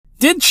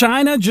did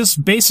China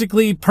just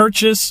basically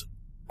purchase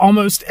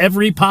almost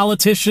every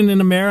politician in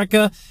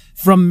America,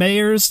 from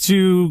mayors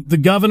to the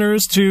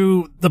governors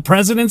to the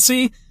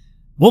presidency?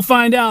 We'll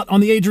find out on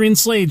the Adrian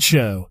Slade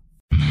Show.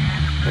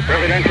 The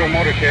presidential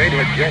motorcade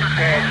had just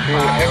passed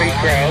through heavy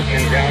crowds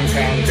in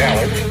downtown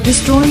Dallas.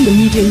 Destroying the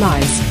media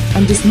lies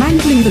and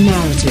dismantling the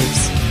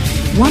narratives.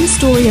 One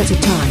story at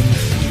a time.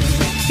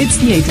 It's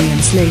the Adrian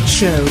Slade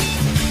Show.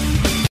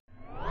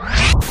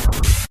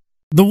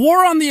 The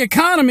war on the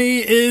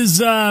economy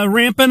is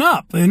ramping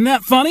up. Isn't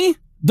that funny?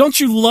 Don't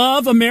you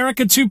love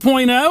America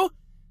 2.0?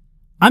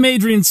 I'm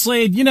Adrian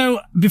Slade. You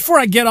know, before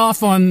I get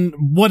off on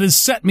what has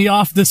set me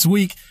off this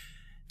week,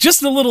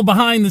 just a little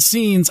behind the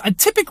scenes. I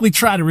typically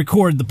try to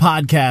record the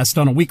podcast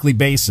on a weekly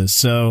basis.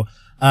 So,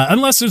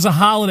 unless there's a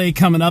holiday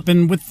coming up,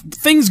 and with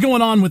things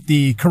going on with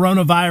the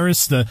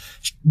coronavirus, the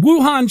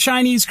Wuhan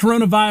Chinese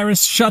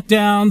coronavirus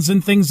shutdowns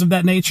and things of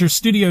that nature,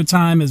 studio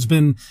time has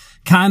been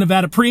kind of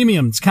at a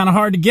premium. It's kind of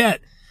hard to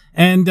get.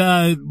 And,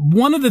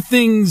 one of the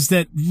things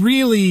that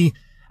really,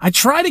 I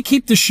try to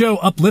keep the show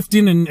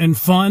uplifting and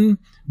fun,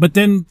 but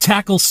then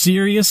tackle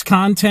serious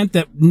content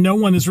that no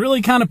one is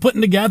really kind of putting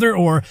together,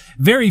 or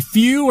very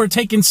few are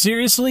taken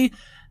seriously.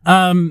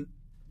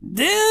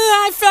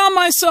 I found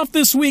myself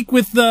this week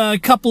with a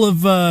couple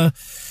of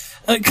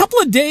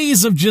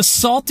days of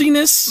just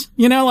saltiness.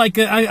 You know, like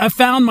I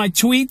found my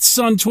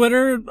tweets on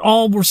Twitter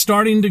all were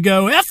starting to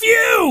go, F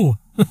you!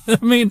 I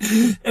mean,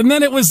 and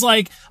then it was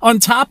like on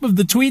top of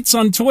the tweets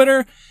on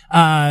Twitter,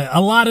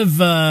 a lot of,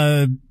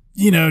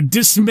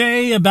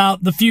 dismay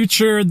about the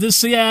future.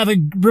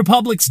 The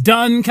Republic's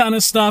done kind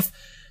of stuff.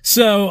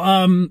 So,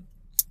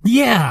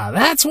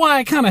 that's why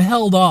I kind of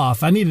held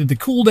off. I needed to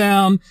cool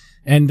down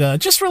and,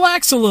 just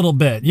relax a little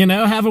bit,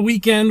 have a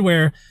weekend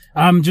where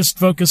I'm just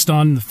focused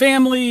on the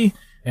family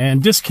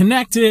and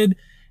disconnected.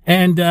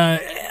 And,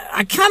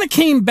 I kind of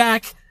came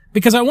back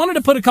because I wanted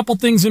to put a couple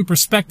things in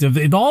perspective.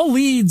 It all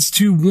leads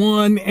to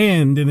one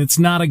end, and it's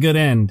not a good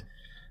end.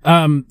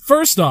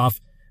 First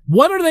off,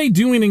 what are they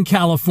doing in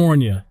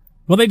California?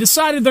 Well, they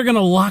decided they're going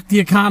to lock the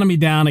economy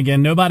down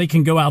again. Nobody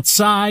can go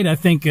outside. I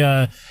think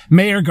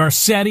Mayor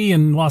Garcetti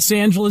in Los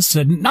Angeles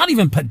said not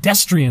even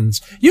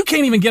pedestrians. You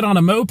can't even get on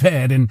a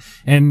moped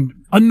and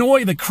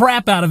annoy the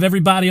crap out of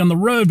everybody on the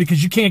road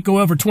because you can't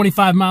go over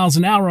 25 miles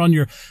an hour on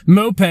your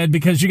moped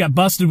because you got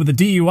busted with a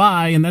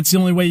DUI, and that's the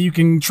only way you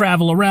can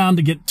travel around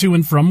to get to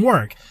and from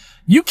work.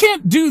 You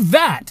can't do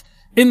that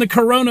in the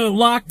corona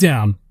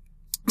lockdown.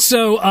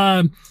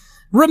 So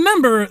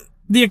remember,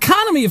 the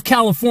economy of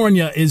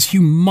California is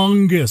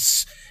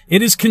humongous.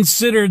 It is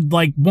considered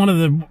like one of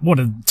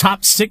the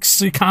top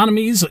 6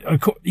 economies,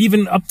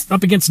 even up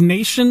against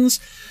nations.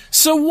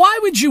 So why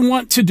would you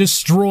want to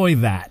destroy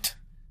that?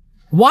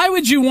 Why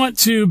would you want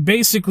to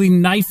basically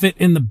knife it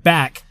in the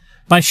back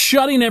by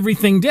shutting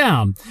everything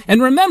down?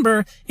 And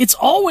remember, it's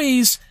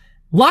always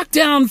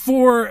lockdown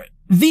for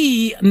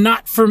thee,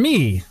 not for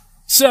me.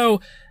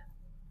 So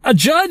a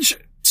judge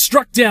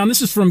struck down,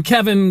 this is from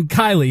Kevin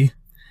Kiley,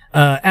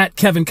 at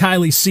Kevin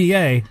Kiley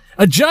CA.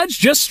 A judge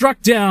just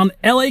struck down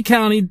LA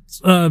County,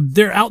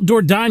 their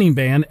outdoor dining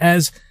ban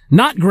as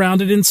not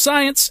grounded in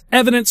science,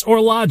 evidence,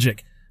 or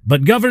logic.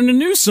 But Governor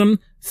Newsom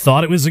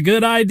thought it was a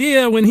good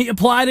idea when he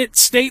applied it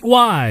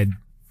statewide.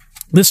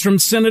 This from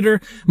Senator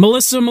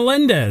Melissa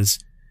Melendez.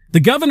 The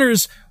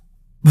governor's,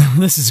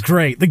 this is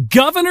great. The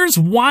governor's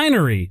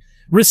winery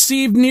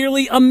received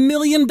nearly $1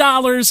 million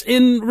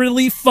in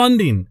relief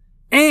funding.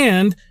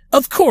 And,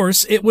 of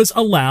course, it was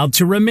allowed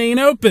to remain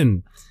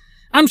open.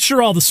 I'm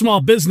sure all the small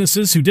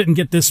businesses who didn't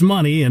get this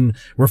money and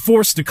were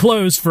forced to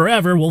close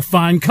forever will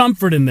find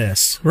comfort in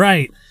this,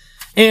 right?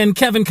 And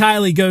Kevin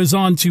Kiley goes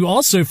on to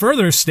also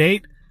further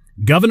state,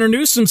 Governor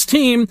Newsom's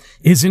team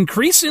is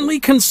increasingly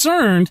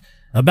concerned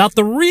about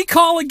the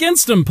recall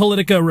against him,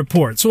 Politico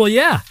reports. Well,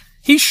 yeah,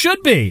 he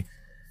should be.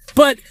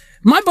 But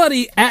my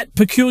buddy at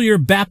Peculiar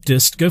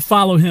Baptist, go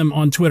follow him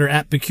on Twitter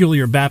at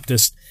Peculiar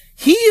Baptist.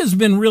 He has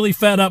been really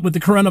fed up with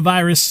the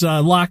coronavirus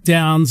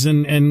lockdowns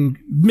and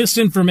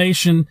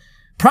misinformation,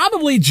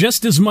 probably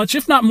just as much,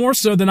 if not more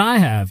so than I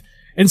have.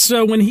 And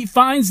so when he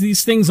finds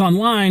these things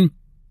online,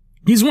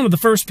 he's one of the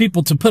first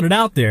people to put it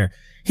out there.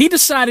 He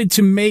decided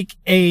to make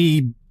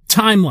a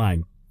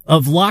timeline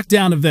of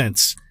lockdown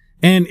events.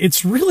 And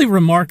it's really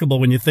remarkable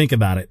when you think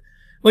about it.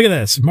 Look at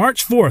this.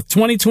 March 4th,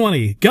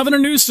 2020. Governor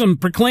Newsom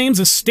proclaims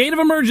a state of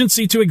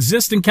emergency to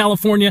exist in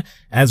California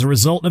as a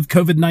result of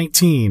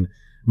COVID-19.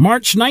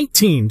 March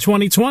 19,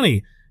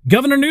 2020.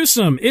 Governor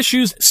Newsom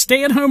issues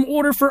stay-at-home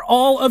order for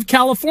all of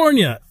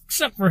California,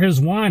 except for his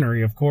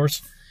winery, of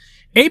course.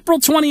 April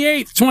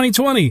 28th,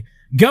 2020.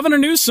 Governor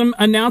Newsom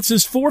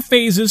announces 4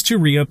 phases to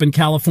reopen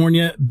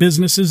California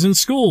businesses and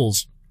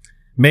schools.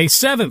 May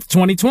 7th,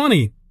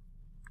 2020.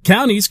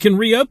 Counties can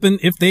reopen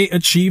if they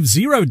achieve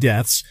 0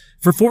 deaths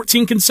for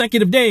 14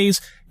 consecutive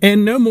days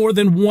and no more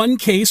than 1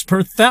 case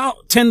per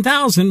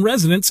 10,000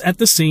 residents at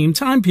the same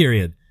time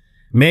period.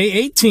 May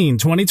 18,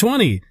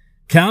 2020.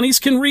 Counties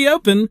can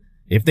reopen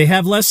if they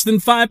have less than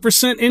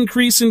 5%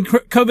 increase in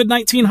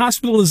COVID-19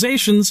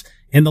 hospitalizations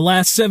in the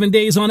last 7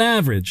 days on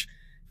average.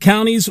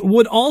 Counties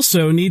would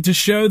also need to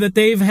show that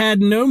they've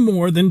had no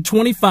more than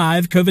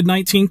 25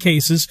 COVID-19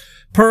 cases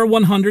per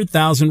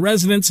 100,000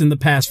 residents in the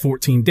past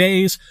 14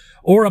 days,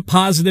 or a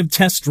positive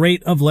test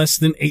rate of less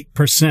than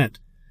 8%.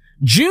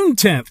 June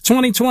 10th,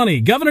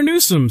 2020, Governor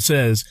Newsom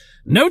says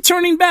no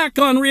turning back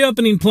on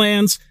reopening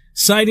plans,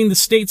 citing the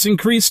state's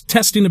increased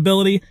testing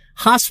ability,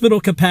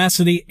 hospital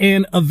capacity,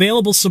 and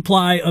available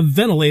supply of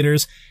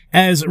ventilators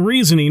as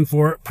reasoning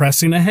for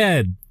pressing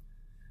ahead.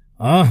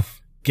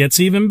 Gets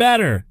even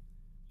better.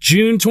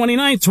 June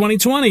 29th,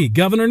 2020,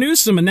 Governor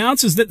Newsom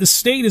announces that the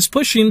state is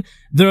pushing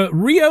the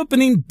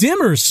reopening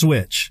dimmer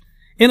switch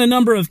in a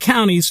number of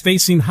counties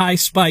facing high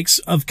spikes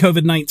of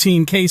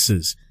COVID-19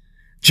 cases.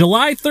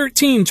 July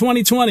 13,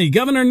 2020,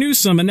 Governor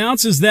Newsom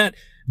announces that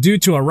due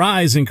to a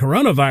rise in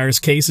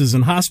coronavirus cases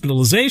and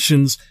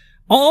hospitalizations,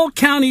 all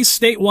counties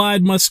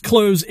statewide must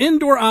close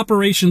indoor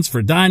operations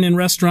for dine-in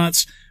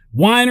restaurants,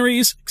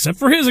 wineries, except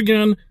for his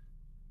again,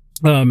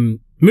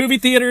 movie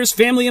theaters,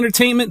 family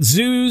entertainment,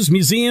 zoos,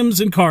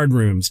 museums, and card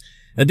rooms.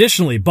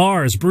 Additionally,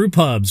 bars, brew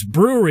pubs,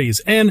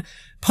 breweries, and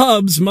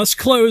pubs must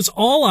close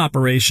all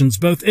operations,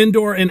 both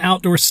indoor and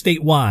outdoor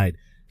statewide.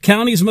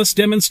 Counties must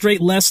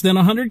demonstrate less than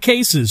 100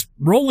 cases,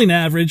 rolling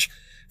average,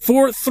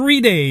 for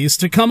 3 days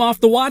to come off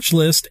the watch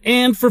list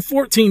and for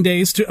 14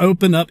 days to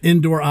open up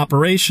indoor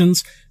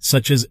operations,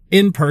 such as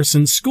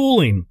in-person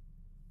schooling.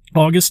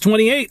 August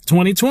 28,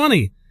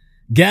 2020,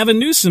 Gavin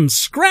Newsom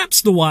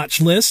scraps the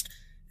watch list,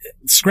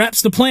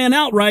 scraps the plan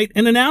outright,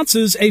 and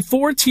announces a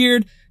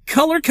 4-tiered,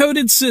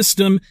 color-coded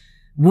system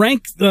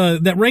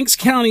that ranks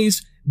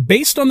counties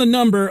based on the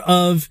number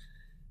of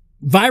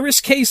virus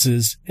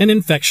cases and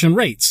infection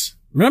rates.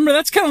 Remember,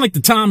 that's kind of like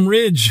the Tom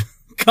Ridge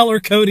color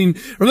coding.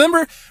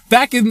 Remember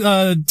back in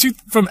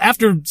from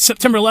after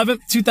September 11th,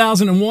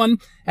 2001,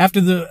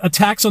 after the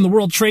attacks on the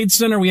World Trade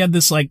Center, we had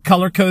this like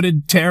color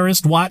coded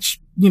terrorist watch,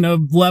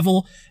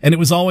 level, and it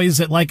was always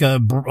at like a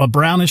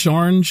brownish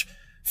orange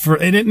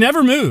and it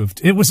never moved.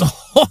 It was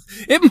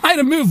it might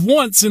have moved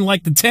once in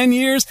like the 10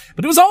 years,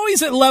 but it was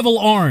always at level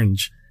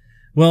orange.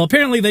 Well,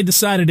 apparently they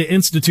decided to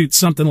institute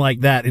something like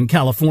that in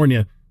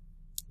California.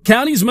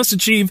 Counties must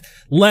achieve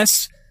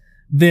less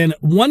than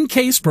 1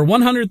 case per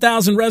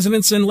 100,000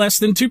 residents and less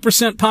than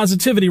 2%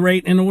 positivity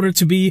rate in order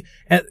to be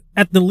at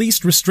the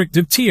least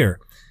restrictive tier.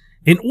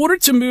 In order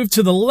to move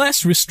to the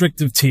less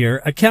restrictive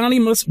tier, a county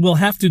will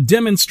have to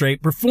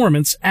demonstrate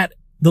performance at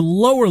the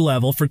lower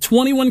level for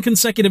 21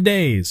 consecutive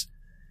days.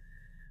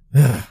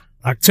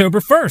 October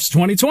 1st,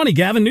 2020,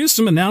 Gavin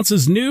Newsom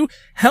announces new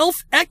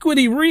health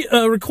equity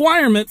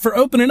requirement for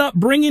opening up,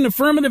 bringing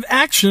affirmative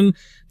action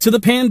to the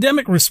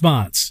pandemic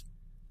response.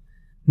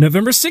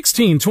 November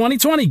 16,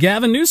 2020,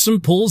 Gavin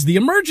Newsom pulls the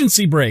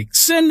emergency brake,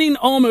 sending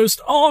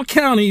almost all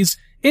counties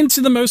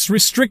into the most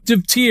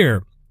restrictive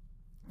tier.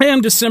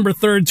 And December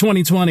 3rd,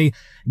 2020,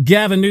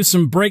 Gavin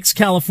Newsom breaks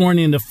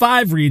California into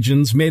 5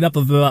 regions made up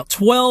of about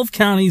 12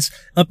 counties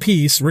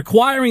apiece,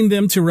 requiring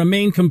them to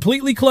remain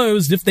completely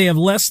closed if they have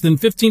less than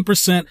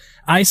 15%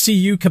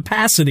 ICU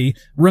capacity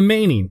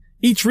remaining.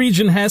 Each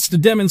region has to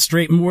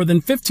demonstrate more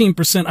than 15%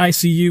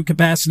 ICU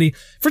capacity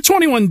for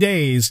 21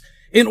 days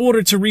in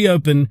order to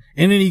reopen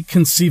in any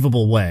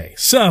conceivable way.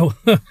 So,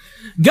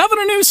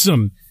 Governor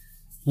Newsom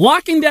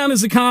locking down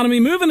his economy,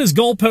 moving his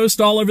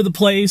goalpost all over the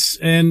place,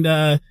 and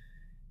I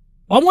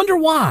wonder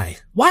why.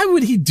 Why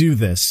would he do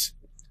this?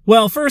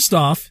 Well, first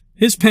off,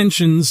 his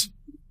pensions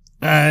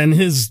and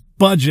his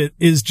budget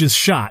is just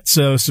shot,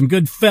 so some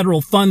good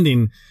federal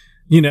funding.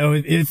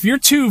 If you're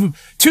too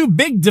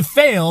big to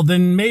fail,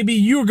 then maybe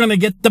you're going to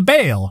get the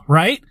bail,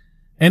 right?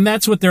 And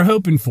that's what they're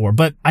hoping for.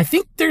 But I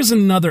think there's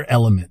another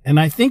element, and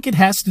I think it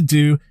has to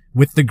do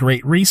with the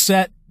Great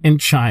Reset in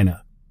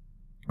China.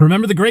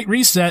 Remember, the Great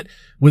Reset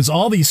was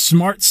all these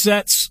smart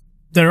sets.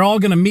 They're all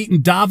going to meet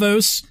in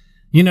Davos.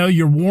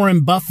 Your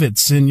Warren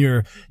Buffetts and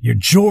your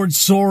George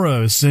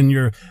Soros and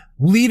your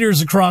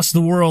leaders across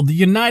the world, the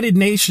United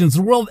Nations,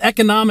 the World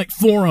Economic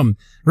Forum.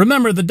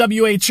 Remember, the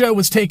WHO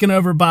was taken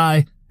over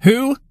by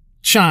who?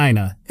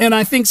 China. And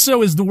I think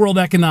so is the World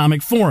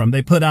Economic Forum.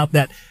 They put out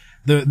that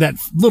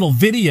little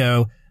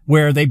video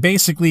where they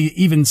basically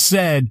even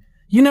said,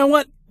 you know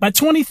what? By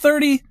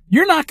 2030,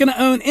 you're not going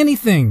to own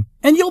anything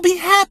and you'll be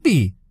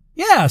happy.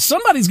 Yeah,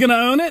 somebody's going to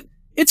own it.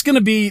 It's going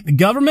to be the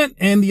government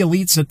and the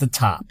elites at the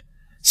top.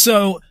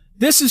 So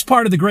this is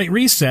part of the Great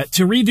Reset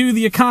to redo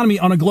the economy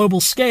on a global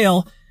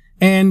scale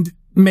and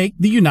make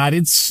the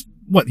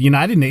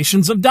United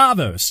Nations of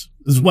Davos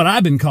is what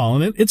I've been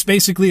calling it. It's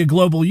basically a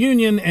global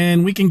union,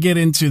 and we can get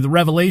into the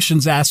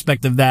revelations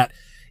aspect of that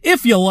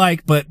if you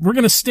like, but we're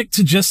going to stick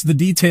to just the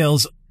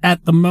details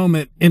at the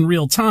moment in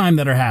real time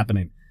that are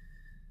happening.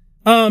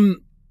 Gavin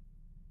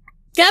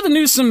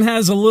Newsom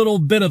has a little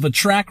bit of a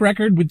track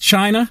record with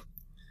China.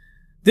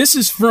 This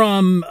is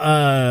from,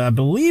 I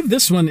believe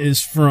this one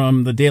is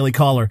from the Daily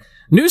Caller.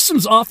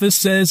 Newsom's office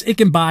says it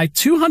can buy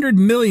 200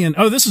 million.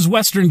 Oh, this is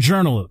Western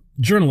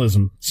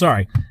journalism.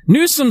 Sorry.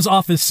 Newsom's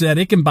office said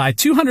it can buy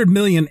 200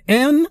 million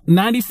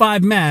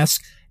N95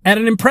 masks at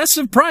an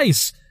impressive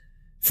price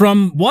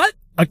from what?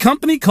 A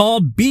company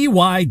called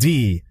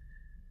BYD.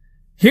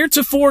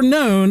 heretofore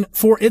known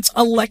for its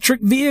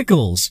electric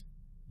vehicles.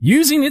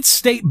 Using its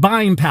state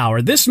buying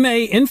power, this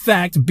may, in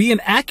fact, be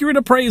an accurate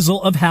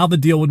appraisal of how the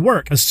deal would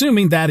work,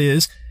 assuming, that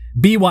is,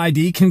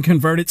 BYD can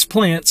convert its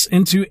plants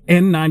into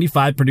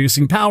N95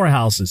 producing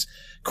powerhouses.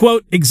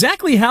 Quote,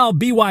 exactly how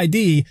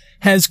BYD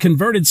has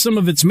converted some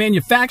of its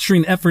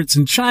manufacturing efforts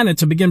in China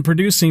to begin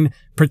producing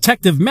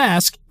protective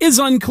masks is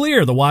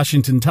unclear, the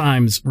Washington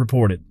Times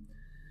reported.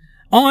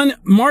 On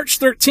March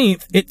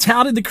 13th, it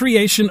touted the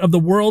creation of the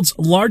world's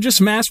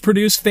largest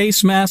mass-produced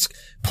face mask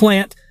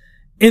plant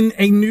in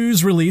a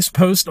news release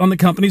post on the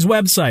company's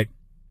website.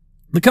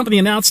 The company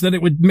announced that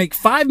it would make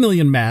 5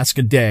 million masks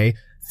a day,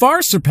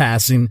 far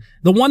surpassing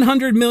the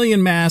 100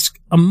 million masks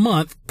a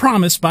month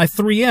promised by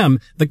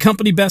 3M, the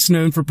company best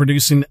known for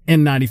producing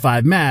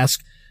N95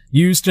 masks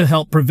used to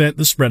help prevent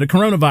the spread of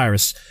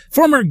coronavirus.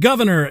 Former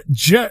Governor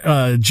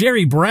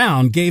Jerry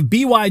Brown gave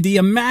BYD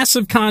a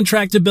massive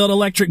contract to build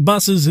electric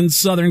buses in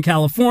Southern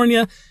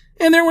California,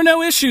 and there were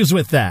no issues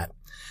with that.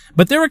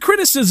 But there were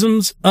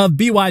criticisms of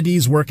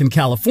BYD's work in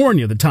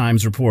California, the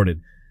Times reported.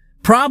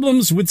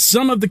 Problems with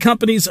some of the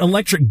company's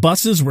electric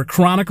buses were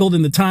chronicled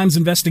in the Times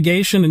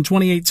investigation in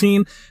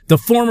 2018. The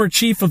former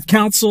chief of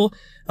counsel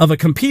of a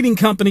competing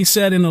company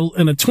said in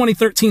a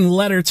 2013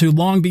 letter to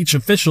Long Beach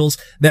officials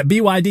that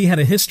BYD had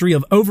a history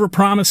of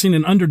overpromising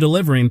and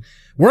underdelivering.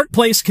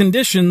 Workplace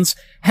conditions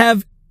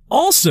have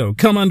also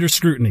come under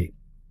scrutiny.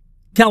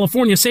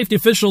 California safety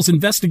officials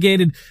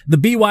investigated the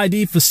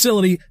BYD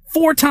facility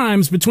 4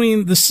 times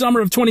between the summer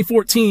of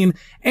 2014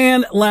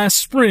 and last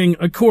spring,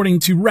 according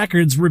to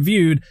records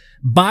reviewed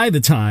by the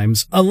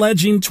Times,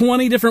 alleging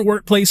 20 different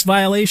workplace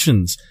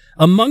violations.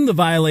 Among the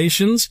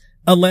violations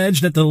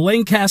alleged at the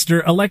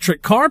Lancaster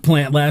electric car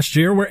plant last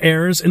year were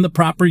errors in the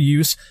proper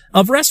use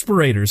of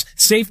respirators,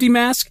 safety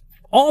masks,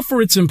 all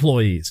for its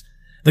employees.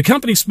 The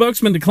company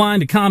spokesman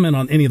declined to comment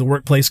on any of the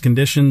workplace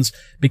conditions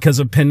because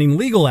of pending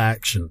legal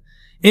action.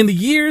 In the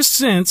years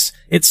since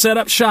it set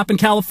up shop in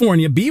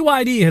California,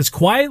 BYD has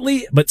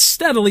quietly but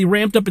steadily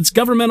ramped up its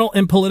governmental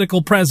and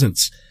political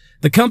presence.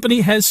 The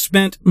company has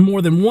spent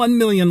more than $1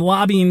 million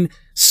lobbying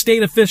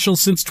state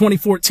officials since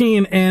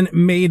 2014 and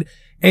made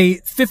a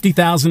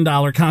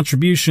 $50,000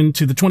 contribution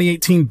to the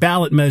 2018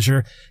 ballot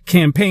measure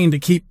campaign to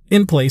keep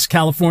in place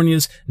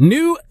California's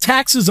new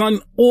taxes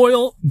on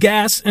oil,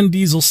 gas, and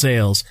diesel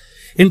sales.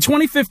 In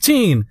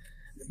 2015,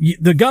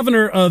 the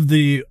governor of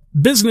the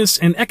Business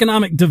and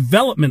Economic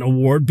Development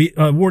Award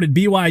awarded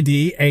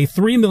BYD a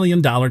 $3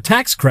 million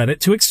tax credit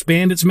to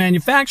expand its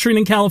manufacturing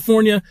in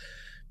California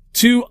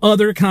to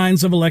other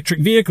kinds of electric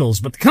vehicles.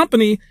 But the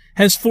company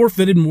has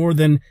forfeited more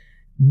than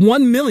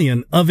 $1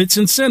 million of its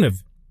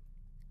incentive.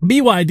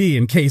 BYD,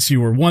 in case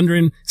you were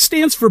wondering,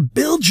 stands for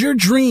Build Your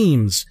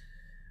Dreams,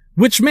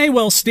 which may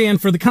well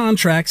stand for the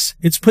contracts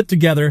it's put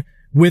together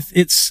with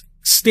its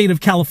state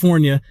of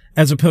California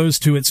as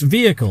opposed to its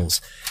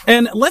vehicles.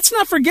 And let's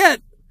not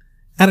forget,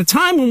 at a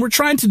time when we're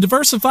trying to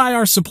diversify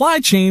our supply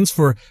chains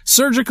for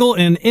surgical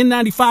and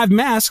N95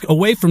 masks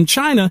away from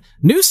China,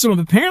 Newsom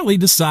apparently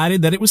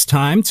decided that it was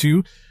time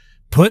to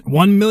put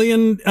 1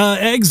 million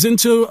eggs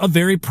into a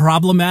very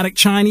problematic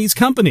Chinese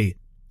company.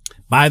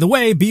 By the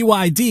way,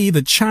 BYD,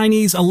 the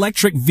Chinese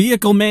electric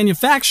vehicle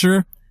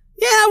manufacturer,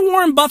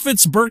 Warren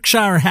Buffett's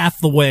Berkshire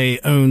Hathaway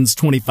owns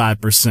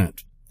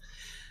 25%.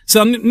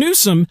 So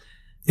Newsom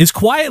is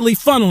quietly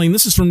funneling,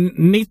 this is from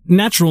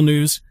Natural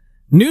News,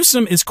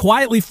 Newsom is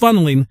quietly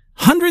funneling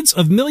hundreds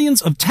of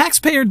millions of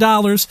taxpayer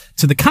dollars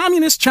to the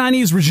communist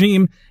Chinese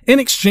regime in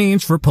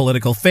exchange for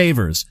political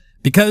favors.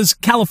 Because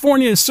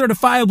California is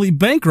certifiably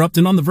bankrupt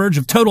and on the verge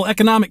of total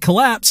economic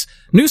collapse,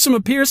 Newsom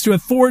appears to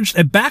have forged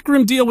a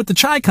backroom deal with the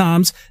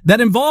Chi-Coms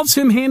that involves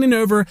him handing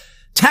over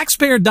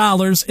taxpayer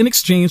dollars in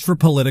exchange for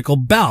political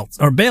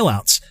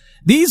bailouts.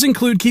 These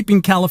include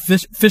keeping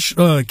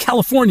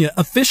California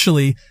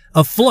officially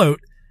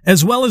afloat,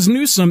 as well as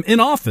Newsom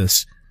in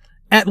office,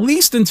 at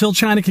least until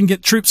China can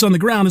get troops on the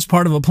ground as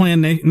part of a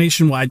planned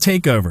nationwide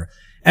takeover.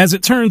 As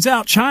it turns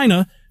out,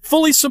 China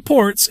fully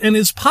supports and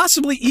is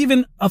possibly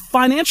even a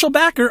financial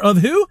backer of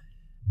who?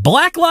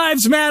 Black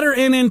Lives Matter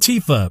and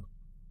Antifa,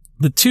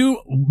 the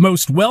two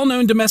most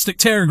well-known domestic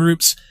terror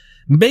groups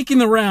making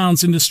the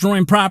rounds and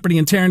destroying property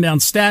and tearing down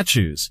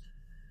statues.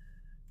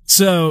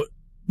 So,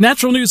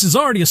 Natural News has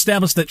already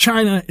established that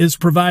China is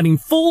providing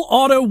full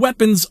auto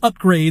weapons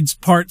upgrades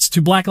parts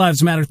to Black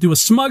Lives Matter through a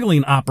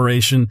smuggling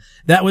operation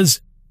that was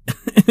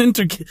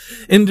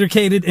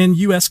indicated in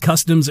U.S.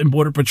 Customs and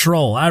Border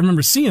Patrol. I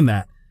remember seeing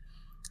that.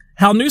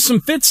 How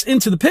Newsom fits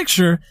into the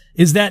picture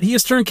is that he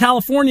has turned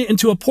California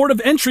into a port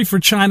of entry for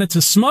China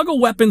to smuggle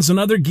weapons and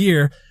other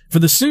gear for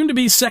the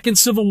soon-to-be second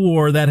civil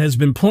war that has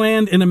been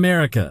planned in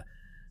America.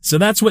 So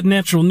that's what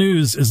Natural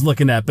News is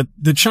looking at. But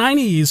the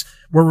Chinese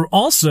were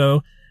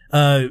also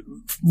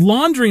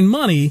laundering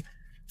money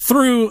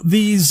through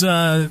these,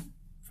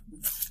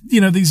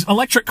 these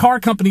electric car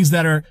companies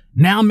that are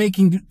now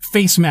making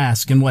face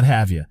masks and what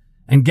have you.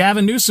 And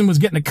Gavin Newsom was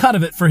getting a cut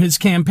of it for his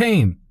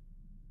campaign.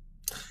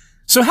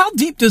 So how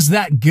deep does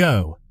that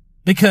go?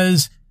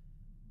 Because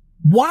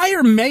Why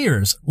are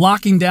mayors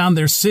locking down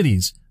their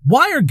cities?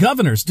 Why are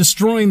governors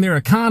destroying their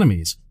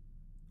economies?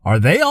 Are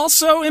they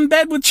also in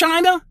bed with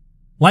China?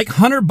 Like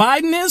Hunter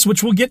Biden is,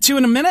 which we'll get to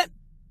in a minute?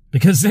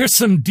 Because there's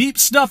some deep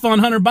stuff on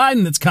Hunter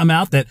Biden that's come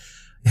out that,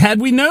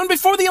 had we known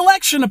before the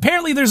election,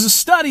 apparently there's a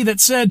study that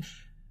said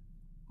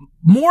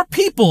more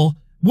people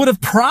would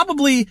have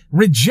probably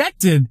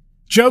rejected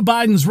Joe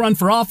Biden's run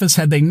for office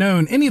had they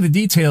known any of the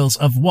details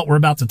of what we're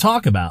about to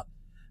talk about.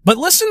 But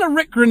listen to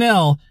Rick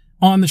Grinnell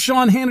on the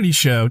Sean Hannity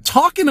show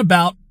talking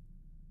about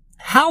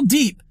how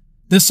deep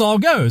this all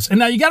goes. And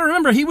now you got to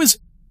remember, he was,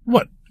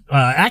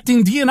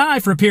 acting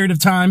DNI for a period of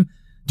time,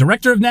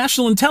 director of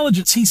national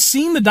intelligence. He's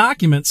seen the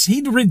documents.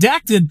 He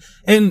redacted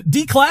and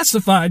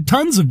declassified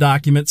tons of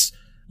documents.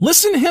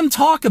 Listen to him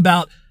talk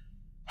about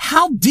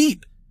how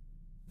deep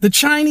the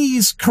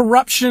Chinese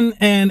corruption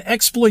and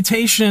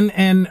exploitation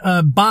and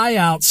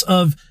buyouts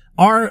of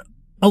our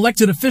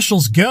elected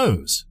officials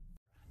goes.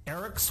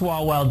 Eric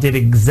Swalwell did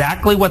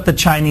exactly what the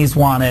Chinese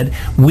wanted.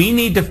 We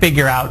need to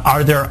figure out,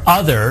 are there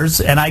others?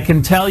 And I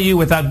can tell you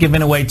without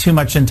giving away too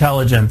much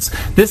intelligence,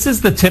 this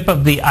is the tip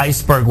of the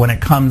iceberg when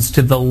it comes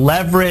to the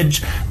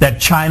leverage that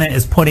China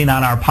is putting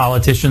on our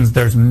politicians.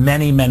 There's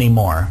many, many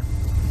more.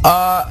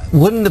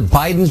 Wouldn't the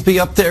Bidens be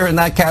up there in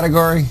that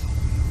category?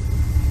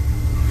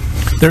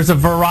 There's a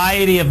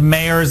variety of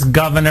mayors,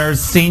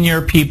 governors,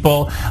 senior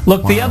people.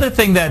 Look, the other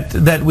thing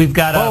that we've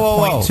got to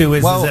point to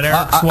is that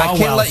Eric Swalwell I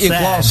can't let you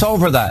gloss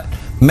over that.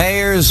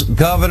 Mayors,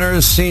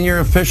 governors, senior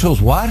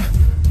officials, what?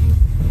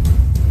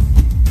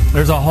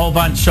 There's a whole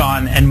bunch,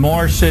 Sean, and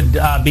more should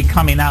be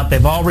coming out.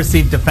 They've all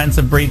received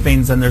defensive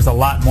briefings, and there's a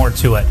lot more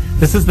to it.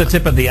 This is the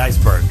tip of the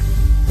iceberg.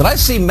 Did I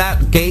see Matt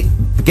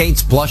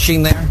Gaetz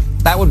blushing there?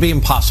 That would be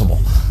impossible.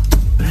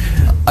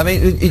 I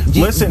mean,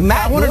 listen,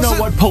 Matt, I want to know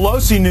what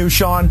Pelosi knew,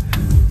 Sean.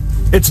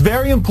 It's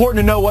very important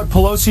to know what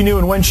Pelosi knew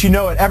and when she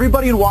knew it.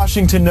 Everybody in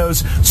Washington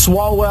knows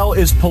Swalwell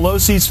is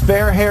Pelosi's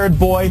fair-haired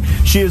boy.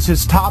 She is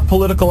his top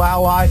political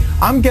ally.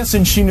 I'm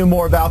guessing she knew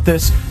more about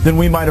this than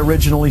we might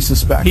originally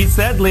suspect. He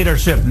said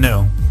leadership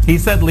knew. He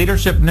said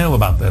leadership knew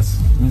about this.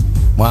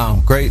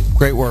 Wow, great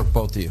work,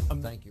 both of you.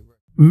 Thank you.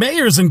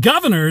 Mayors and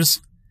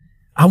governors,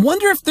 I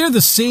wonder if they're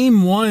the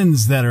same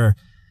ones that are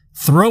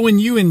throwing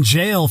you in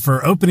jail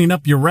for opening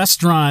up your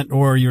restaurant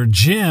or your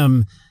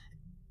gym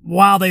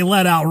while they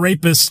let out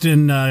rapists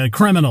and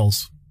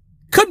criminals.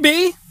 Could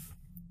be.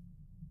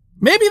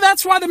 Maybe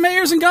that's why the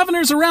mayors and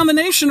governors around the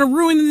nation are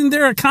ruining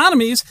their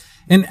economies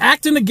and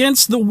acting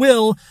against the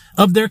will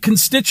of their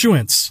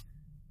constituents.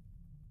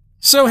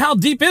 So how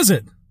deep is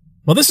it?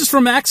 Well, this is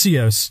from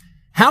Axios.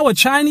 How a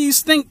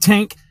Chinese think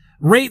tank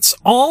rates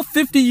all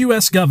 50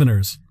 U.S.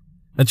 governors.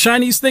 A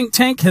Chinese think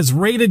tank has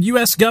rated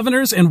U.S.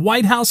 governors and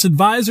White House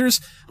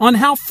advisors on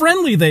how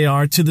friendly they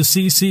are to the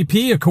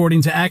CCP,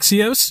 according to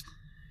Axios.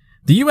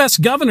 The U.S.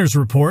 Governor's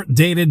Report,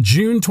 dated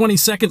June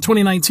 22,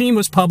 2019,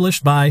 was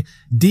published by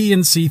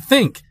DNC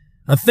Think,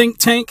 a think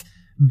tank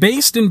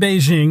based in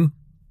Beijing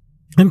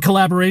in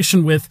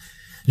collaboration with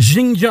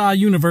Tsinghua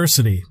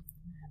University.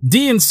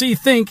 DNC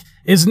Think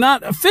is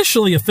not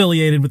officially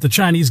affiliated with the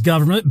Chinese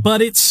government,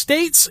 but it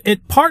states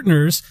it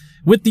partners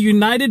with the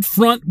United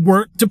Front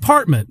Work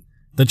Department,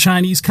 the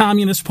Chinese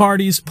Communist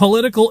Party's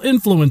political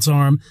influence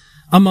arm,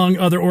 among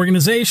other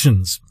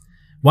organizations.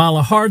 While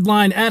a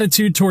hardline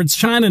attitude towards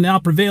China now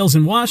prevails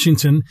in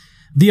Washington,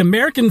 the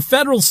American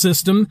federal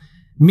system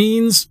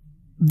means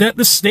that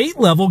the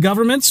state-level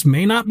governments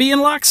may not be in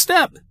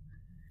lockstep.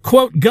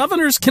 Quote,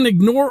 governors can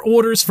ignore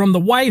orders from the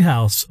White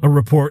House, a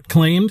report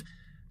claimed,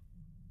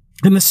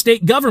 and the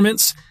state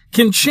governments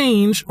can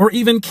change or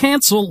even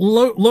cancel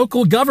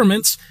local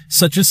governments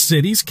such as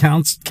cities,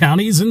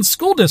 counties, and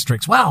school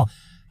districts. Wow,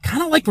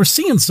 kind of like we're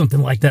seeing something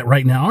like that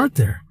right now, aren't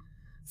there?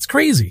 It's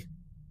crazy.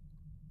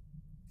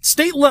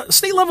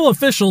 State-level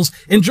officials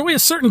enjoy a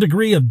certain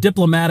degree of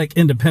diplomatic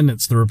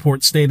independence, the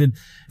report stated.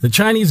 The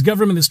Chinese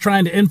government is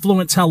trying to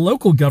influence how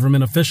local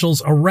government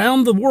officials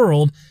around the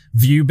world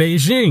view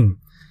Beijing.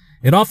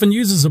 It often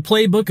uses a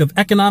playbook of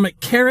economic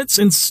carrots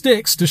and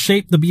sticks to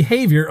shape the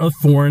behavior of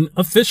foreign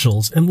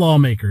officials and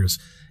lawmakers,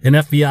 an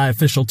FBI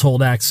official told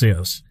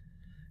Axios.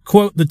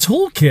 Quote, the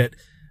toolkit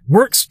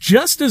works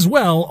just as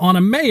well on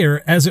a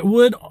mayor as it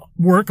would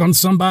work on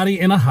somebody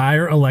in a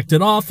higher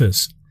elected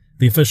office,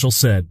 the official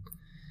said.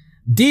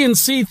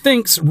 DNC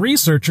Think's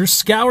researchers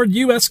scoured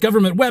U.S.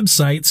 government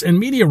websites and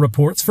media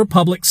reports for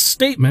public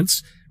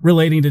statements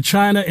relating to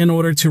China in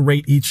order to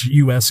rate each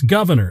U.S.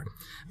 governor.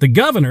 The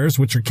governors,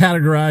 which are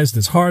categorized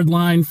as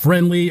hardline,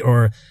 friendly,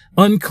 or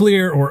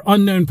unclear or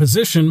unknown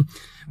position,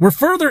 were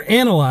further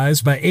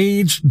analyzed by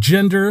age,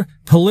 gender,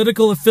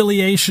 political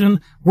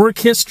affiliation, work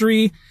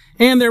history,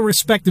 and their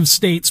respective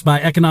states by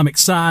economic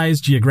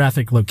size,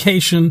 geographic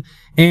location,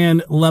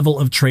 and level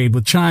of trade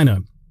with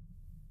China.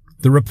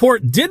 The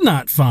report did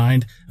not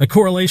find a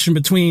correlation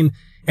between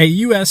a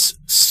U.S.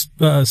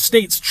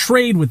 state's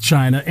trade with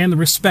China and the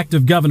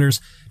respective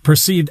governors'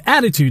 perceived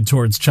attitude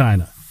towards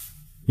China.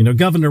 You know,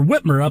 Governor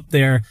Whitmer up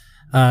there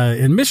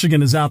in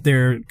Michigan is out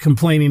there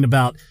complaining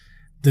about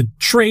the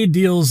trade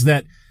deals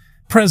that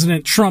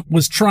President Trump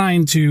was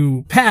trying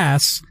to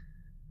pass,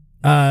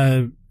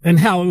 and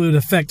how it would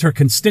affect her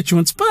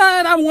constituents.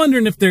 But I'm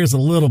wondering if there's a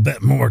little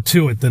bit more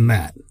to it than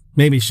that.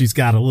 Maybe she's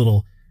got a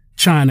little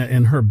China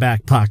in her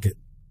back pocket.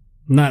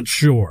 Not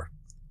sure.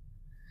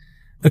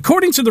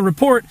 According to the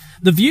report,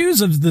 the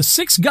views of the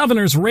 6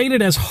 governors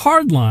rated as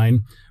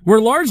hardline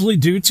were largely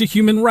due to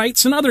human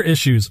rights and other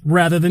issues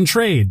rather than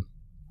trade.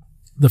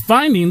 The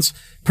findings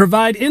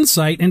provide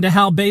insight into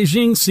how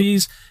Beijing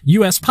sees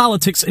U.S.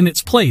 politics in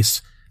its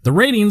place. The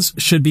ratings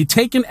should be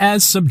taken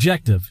as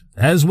subjective,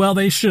 as well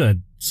they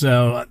should.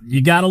 So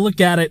you got to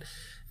look at it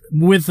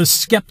with a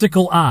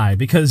skeptical eye,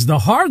 because the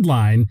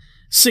hardline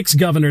 6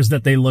 governors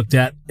that they looked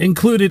at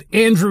included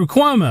Andrew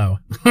Cuomo.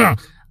 I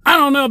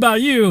don't know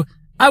about you.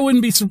 I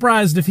wouldn't be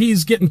surprised if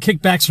he's getting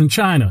kickbacks from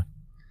China.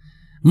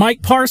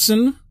 Mike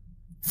Parson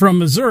from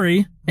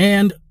Missouri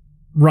and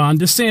Ron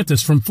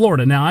DeSantis from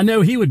Florida. Now, I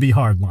know he would be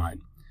hardline.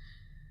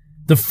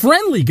 The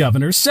friendly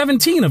governors,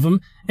 17 of them,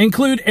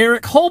 include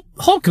Eric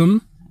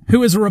Holcomb,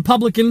 who is a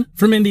Republican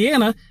from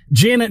Indiana,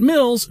 Janet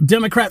Mills,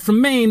 Democrat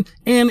from Maine,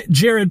 and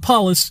Jared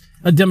Polis,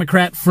 a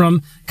Democrat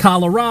from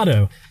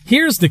Colorado.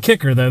 Here's the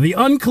kicker, though. The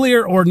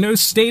unclear or no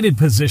stated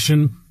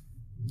position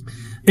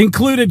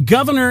included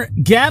Governor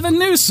Gavin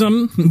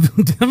Newsom,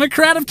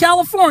 Democrat of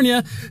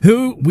California,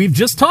 who we've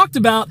just talked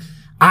about.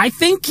 I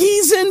think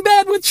he's in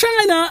bed with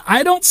China.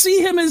 I don't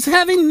see him as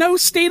having no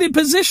stated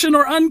position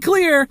or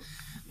unclear.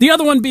 The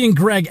other one being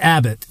Greg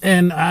Abbott.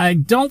 And I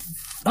don't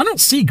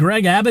see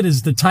Greg Abbott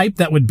as the type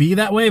that would be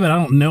that way, but I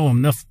don't know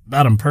enough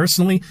about him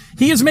personally.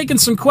 He is making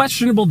some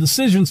questionable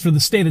decisions for the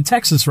state of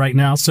Texas right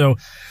now, so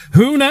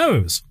who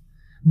knows?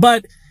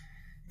 But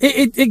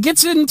it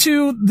gets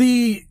into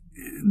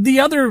the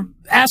other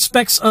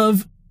aspects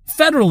of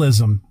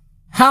federalism.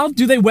 How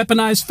do they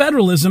weaponize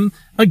federalism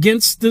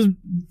against the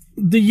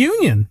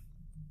union?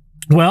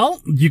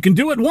 Well, you can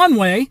do it one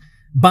way,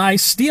 by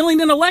stealing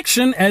an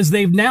election, as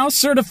they've now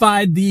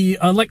certified the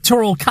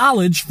Electoral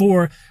College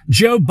for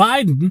Joe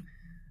Biden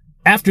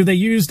after they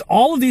used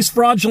all of these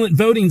fraudulent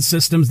voting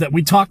systems that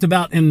we talked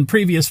about in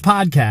previous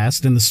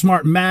podcasts, and the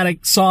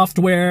Smartmatic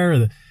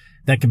software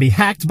that could be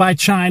hacked by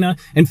China.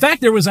 In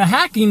fact, there was a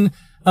hacking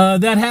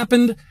that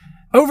happened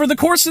over the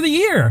course of the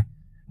year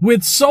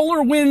with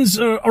SolarWinds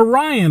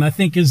Orion, I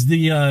think is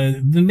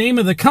the name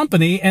of the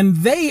company, and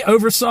they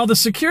oversaw the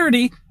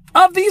security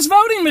of these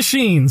voting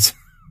machines.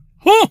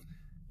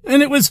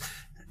 And it was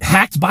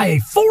hacked by a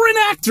foreign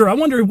actor. I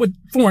wonder what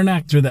foreign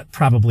actor that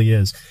probably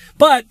is.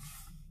 But,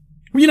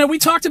 you know, we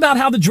talked about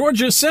how the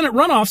Georgia Senate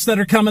runoffs that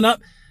are coming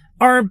up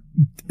are,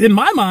 in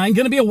my mind,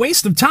 going to be a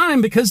waste of time,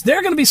 because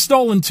they're going to be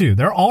stolen too.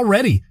 They're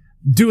already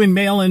doing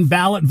mail-in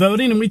ballot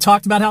voting. And we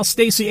talked about how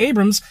Stacey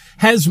Abrams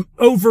has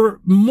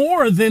over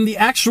more than the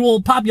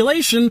actual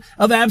population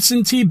of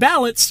absentee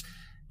ballots.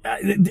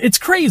 It's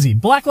crazy.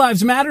 Black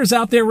Lives Matter is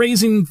out there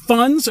raising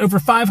funds, over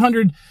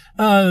 $500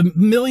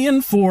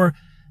 million for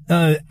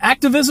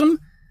activism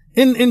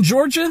in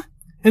Georgia.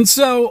 And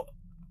so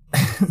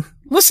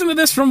listen to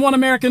this from One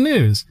America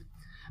News.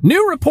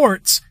 New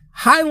reports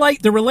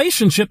highlight the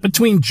relationship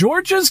between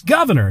Georgia's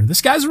governor,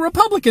 this guy's a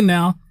Republican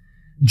now,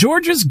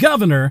 Georgia's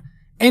governor,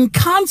 and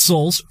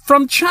consuls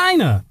from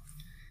China.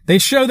 They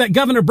show that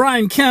Governor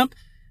Brian Kemp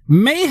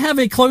may have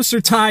a closer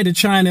tie to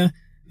China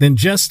than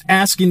just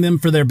asking them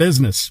for their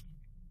business.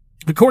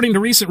 According to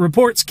recent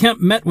reports,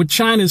 Kemp met with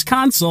China's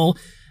consul,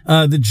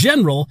 the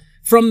general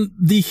from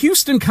the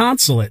Houston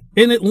consulate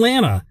in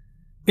Atlanta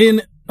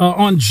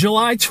on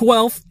July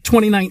 12th,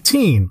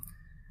 2019.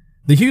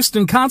 The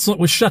Houston consulate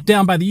was shut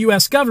down by the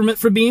U.S. government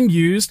for being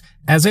used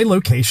as a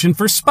location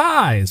for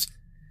spies.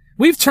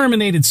 We've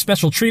terminated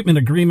special treatment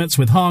agreements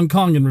with Hong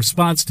Kong in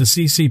response to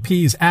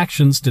CCP's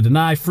actions to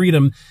deny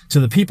freedom to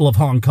the people of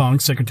Hong Kong,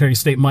 Secretary of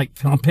State Mike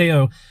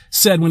Pompeo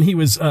said when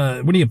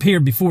he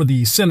appeared before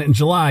the Senate in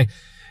July.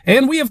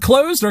 And we have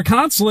closed our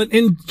consulate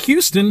in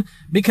Houston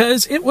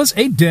because it was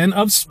a den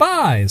of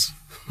spies.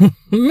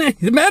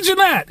 Imagine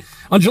that.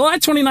 On July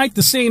 29th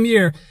the same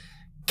year,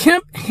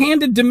 Kemp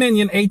handed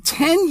Dominion a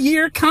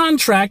 10-year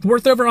contract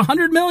worth over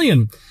 $100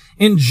 million.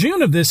 In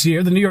June of this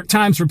year, the New York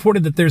Times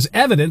reported that there's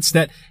evidence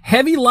that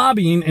heavy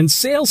lobbying and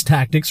sales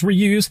tactics were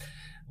used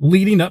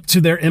leading up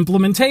to their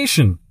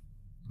implementation.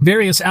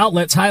 Various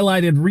outlets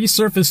highlighted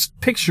resurfaced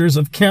pictures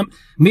of Kemp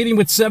meeting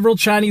with several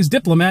Chinese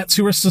diplomats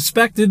who were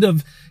suspected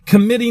of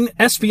committing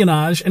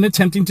espionage and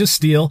attempting to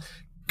steal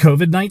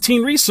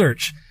COVID-19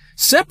 research.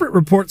 Separate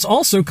reports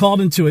also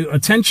called into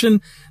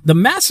attention the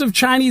massive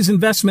Chinese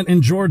investment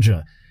in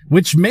Georgia,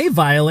 which may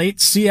violate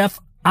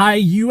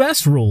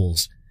CFIUS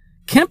rules.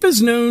 Kemp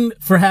is known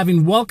for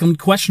having welcomed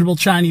questionable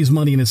Chinese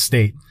money in his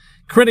state.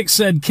 Critics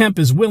said Kemp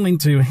is willing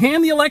to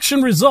hand the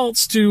election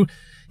results to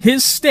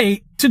his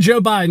state to Joe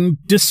Biden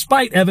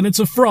despite evidence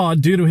of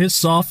fraud due to his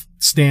soft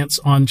stance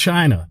on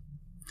China.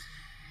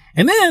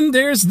 And then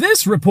there's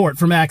this report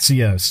from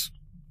Axios.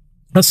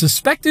 A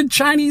suspected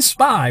Chinese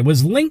spy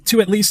was linked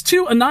to at least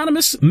 2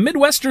 anonymous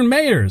Midwestern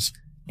mayors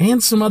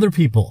and some other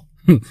people.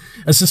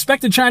 A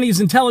suspected Chinese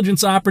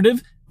intelligence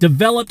operative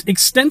developed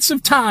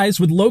extensive ties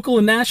with local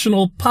and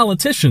national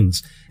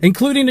politicians,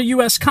 including a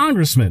U.S.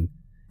 congressman,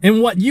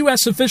 in what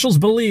U.S. officials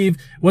believe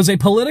was a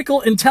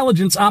political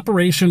intelligence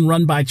operation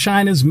run by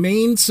China's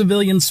main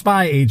civilian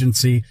spy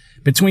agency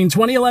between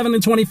 2011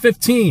 and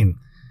 2015.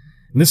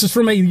 And this is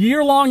from a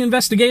year-long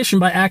investigation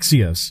by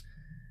Axios.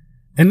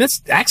 And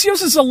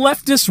Axios is a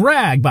leftist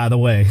rag, by the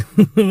way.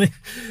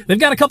 They've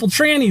got a couple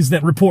trannies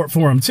that report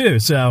for them, too,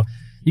 so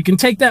you can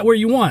take that where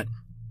you want.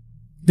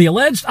 The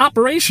alleged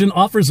operation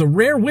offers a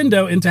rare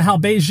window into how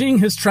Beijing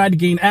has tried to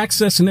gain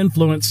access and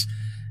influence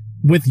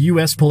with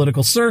U.S.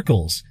 political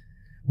circles.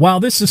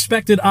 While this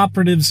suspected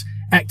operative's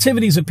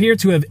activities appear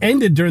to have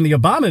ended during the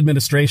Obama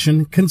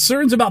administration,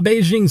 concerns about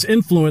Beijing's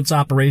influence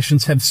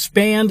operations have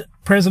spanned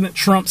President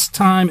Trump's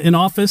time in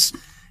office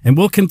and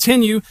will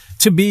continue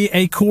to be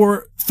a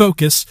core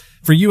focus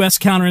for U.S.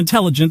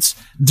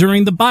 counterintelligence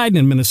during the Biden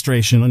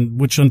administration,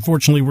 which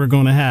unfortunately we're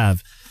going to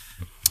have.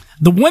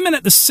 The women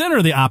at the center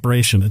of the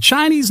operation, a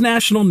Chinese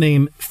national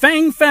named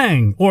Fang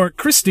Fang, or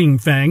Christine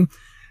Fang,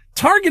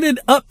 targeted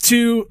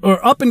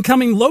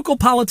up-and-coming local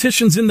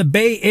politicians in the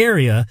Bay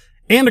Area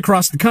and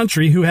across the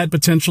country who had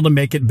potential to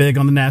make it big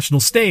on the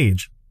national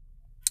stage.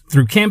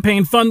 Through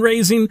campaign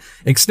fundraising,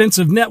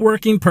 extensive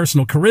networking,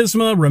 personal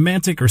charisma,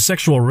 romantic or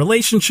sexual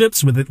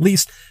relationships with at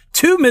least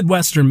 2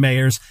 Midwestern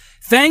mayors,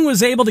 Fang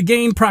was able to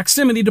gain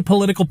proximity to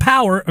political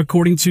power,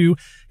 according to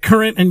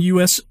current and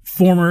U.S.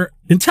 former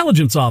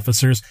intelligence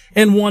officers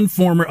and one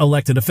former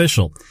elected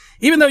official.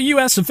 Even though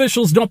U.S.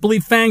 officials don't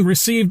believe Fang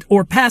received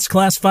or passed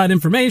classified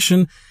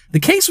information, the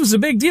case was a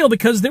big deal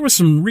because there were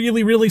some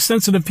really, really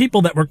sensitive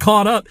people that were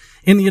caught up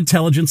in the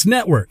intelligence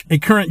network. A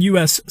current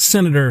U.S.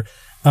 senator,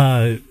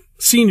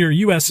 senior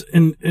U.S.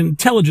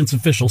 intelligence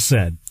official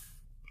said.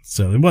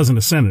 So it wasn't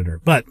a senator,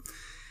 but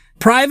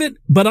private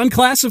but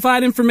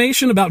unclassified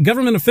information about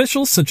government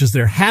officials, such as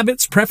their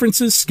habits,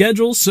 preferences,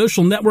 schedules,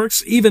 social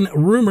networks, even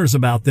rumors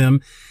about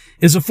them,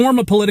 is a form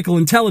of political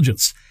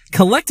intelligence.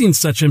 Collecting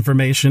such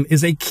information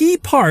is a key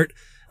part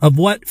of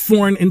what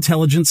foreign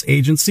intelligence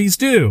agencies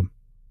do.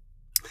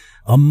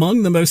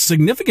 Among the most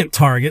significant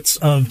targets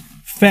of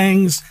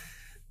Fang's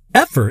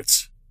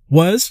efforts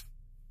was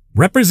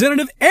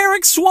Representative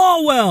Eric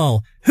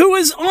Swalwell, who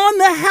is on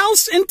the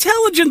House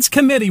Intelligence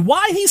Committee.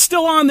 Why he's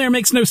still on there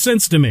makes no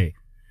sense to me.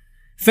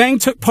 Fang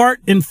took part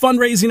in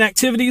fundraising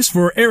activities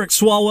for Eric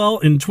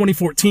Swalwell in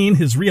 2014,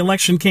 his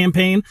re-election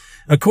campaign,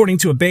 according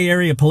to a Bay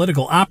Area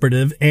political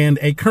operative and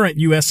a current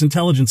U.S.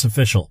 intelligence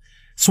official.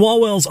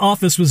 Swalwell's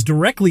office was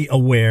directly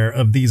aware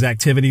of these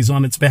activities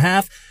on its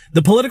behalf,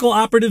 the political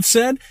operative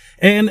said,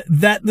 and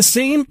that the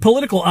same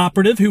political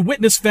operative who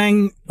witnessed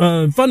Fang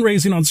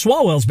fundraising on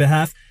Swalwell's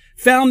behalf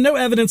found no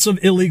evidence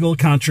of illegal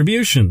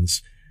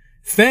contributions.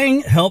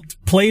 Fang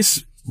helped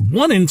place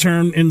one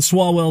intern in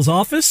Swalwell's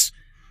office,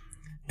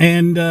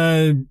 and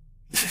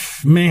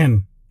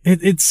man,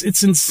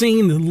 it's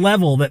insane the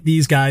level that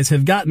these guys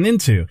have gotten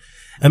into.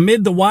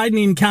 Amid the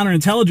widening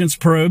counterintelligence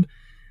probe,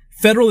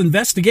 federal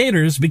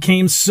investigators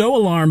became so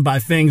alarmed by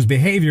Fang's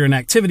behavior and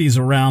activities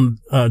around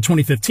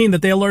 2015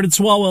 that they alerted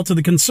Swalwell to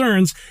the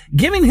concerns,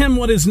 giving him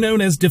what is known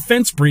as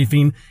defense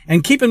briefing.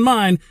 And keep in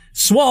mind,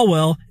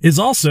 Swalwell is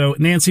also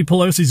Nancy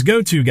Pelosi's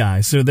go-to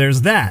guy, so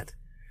there's that.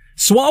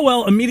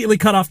 Swalwell immediately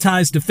cut off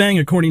ties to Fang,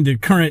 according to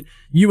current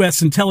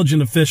U.S.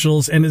 intelligence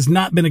officials, and has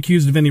not been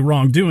accused of any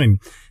wrongdoing.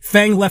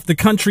 Fang left the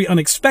country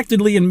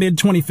unexpectedly in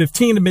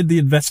mid-2015 amid the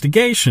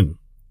investigation.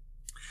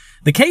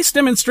 The case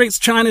demonstrates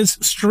China's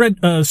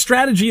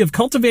strategy of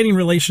cultivating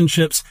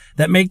relationships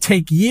that may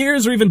take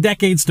years or even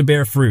decades to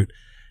bear fruit.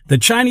 The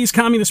Chinese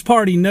Communist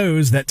Party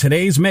knows that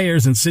today's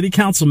mayors and city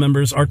council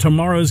members are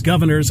tomorrow's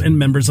governors and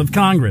members of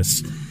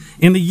Congress.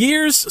 In the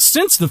years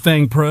since the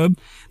Fang probe,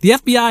 the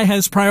FBI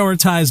has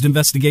prioritized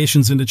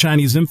investigations into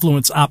Chinese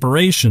influence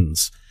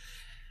operations.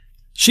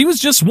 She was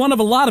just one of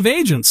a lot of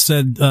agents,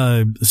 said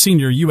a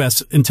senior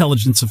U.S.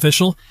 intelligence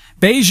official.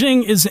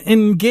 Beijing is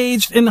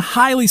engaged in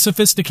highly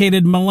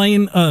sophisticated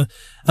malign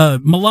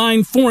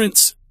foreign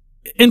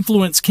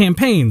influence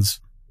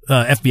campaigns,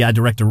 FBI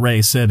Director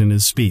Wray said in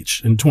his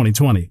speech in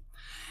 2020.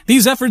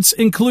 These efforts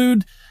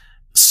include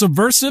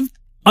subversive,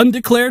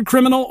 undeclared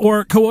criminal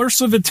or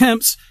coercive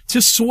attempts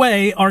to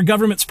sway our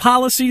government's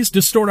policies,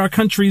 distort our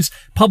country's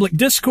public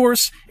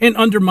discourse, and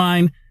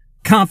undermine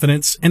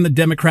confidence in the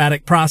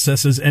democratic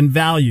processes and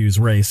values,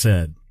 Wray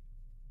said.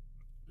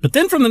 But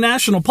then from the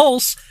National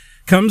Pulse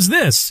comes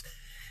this.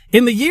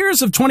 In the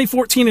years of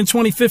 2014 and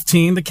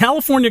 2015, the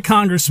California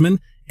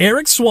Congressman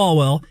Eric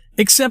Swalwell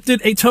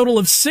accepted a total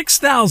of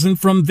 $6,000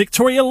 from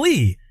Victoria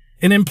Lee,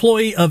 an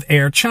employee of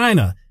Air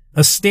China,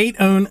 a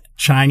state-owned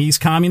Chinese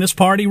Communist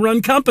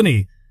Party-run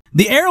company.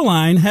 The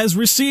airline has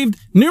received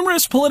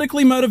numerous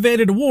politically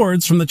motivated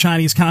awards from the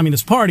Chinese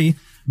Communist Party,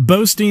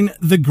 boasting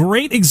the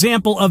great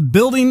example of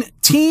building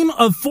Team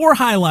of 4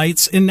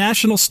 highlights in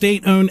national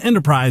state-owned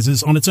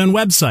enterprises on its own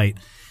website.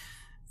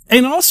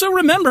 And also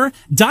remember,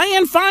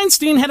 Dianne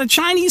Feinstein had a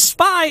Chinese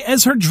spy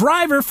as her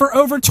driver for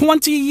over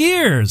 20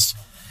 years.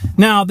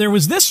 Now, there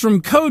was this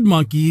from Code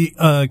Monkey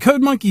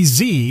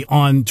Z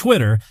on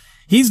Twitter.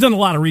 he's done a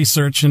lot of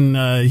research, and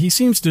he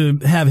seems to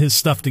have his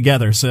stuff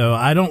together. So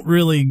I don't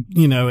really,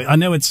 I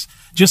know it's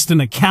just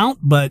an account,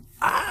 but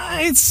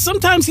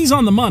sometimes he's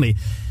on the money.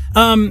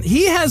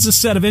 He has a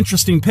set of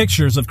interesting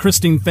pictures of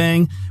Christine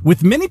Fang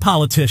with many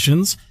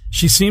politicians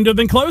she seemed to have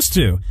been close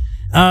to.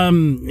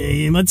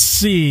 Let's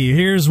see.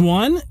 Here's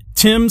one.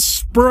 Tim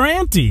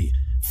Spranty,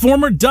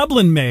 former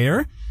Dublin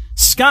mayor,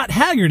 Scott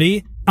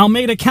Haggerty,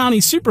 Alameda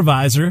County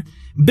supervisor,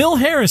 Bill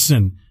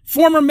Harrison,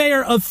 former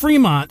mayor of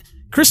Fremont.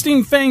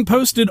 Christine Fang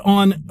posted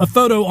on a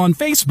photo on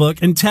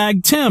Facebook and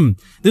tagged Tim.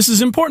 This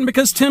is important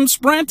because Tim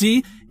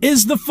Spranty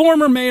is the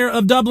former mayor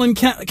of Dublin,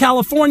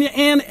 California,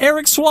 and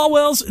Eric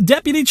Swalwell's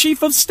deputy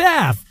chief of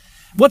staff.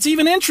 What's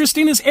even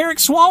interesting is Eric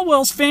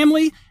Swalwell's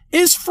family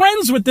is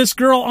friends with this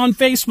girl on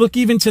Facebook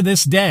even to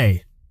this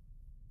day.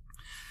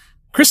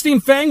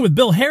 Christine Fang with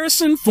Bill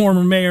Harrison,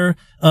 former mayor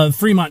of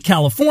Fremont,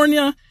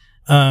 California.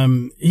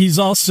 She's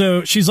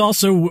also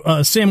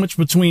sandwiched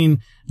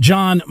between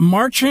John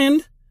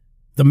Marchand,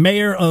 the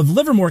mayor of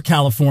Livermore,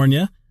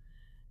 California,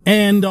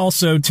 and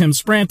also Tim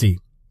Spranty.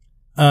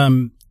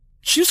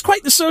 She was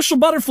quite the social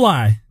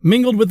butterfly,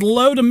 mingled with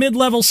low to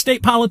mid-level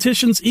state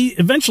politicians,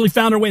 eventually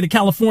found her way to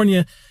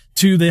California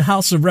to the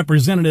House of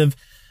Representatives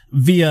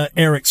via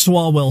Eric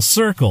Swalwell's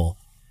circle.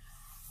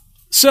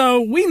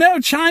 So we know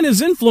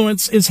China's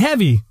influence is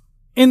heavy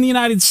in the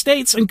United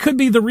States and could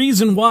be the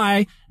reason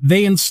why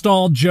they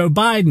installed Joe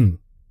Biden.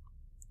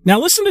 Now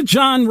listen to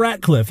John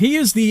Ratcliffe. He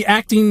is the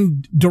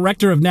acting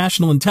director of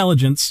national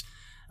intelligence,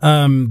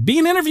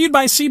 being interviewed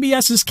by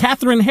CBS's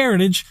Catherine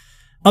Heritage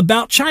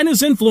about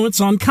China's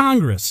influence on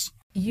Congress.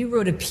 You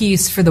wrote a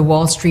piece for the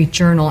Wall Street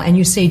Journal, and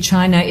you say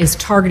China is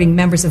targeting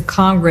members of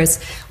Congress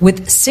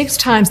with 6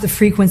 times the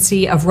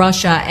frequency of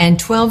Russia and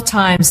 12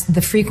 times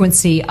the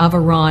frequency of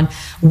Iran.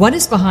 What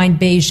is behind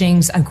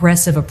Beijing's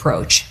aggressive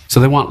approach? So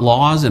they want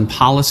laws and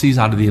policies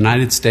out of the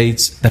United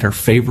States that are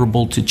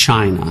favorable to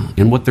China.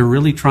 And what they're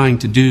really trying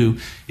to do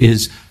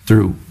is,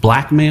 through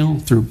blackmail,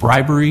 through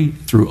bribery,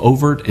 through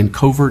overt and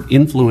covert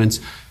influence,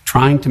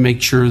 trying to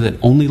make sure that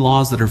only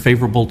laws that are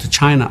favorable to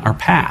China are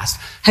passed.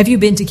 Have you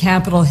been to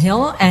Capitol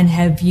Hill, and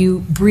have you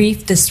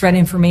briefed this threat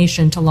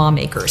information to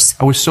lawmakers?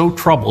 I was so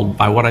troubled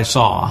by what I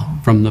saw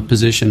from the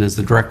position as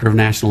the Director of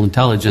National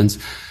Intelligence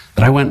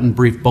that I went and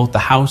briefed both the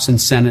House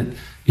and Senate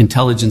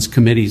Intelligence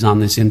Committees on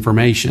this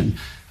information,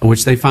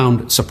 which they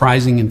found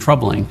surprising and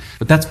troubling.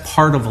 But that's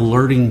part of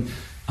alerting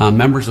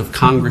members of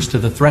Congress to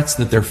the threats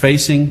that they're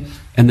facing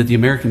and that the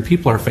American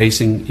people are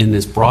facing in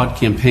this broad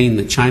campaign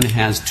that China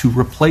has to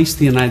replace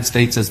the United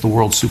States as the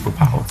world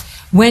superpower.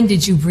 When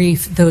did you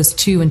brief those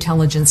 2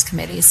 intelligence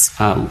committees?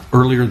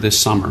 Earlier this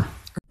summer.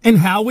 And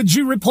how would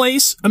you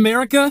replace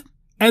America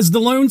as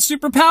the lone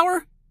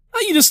superpower?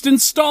 Well, you just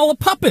install a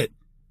puppet.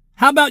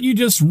 How about you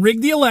just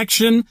rig the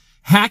election,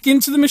 hack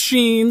into the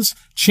machines,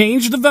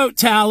 change the vote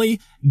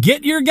tally,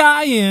 get your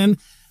guy in,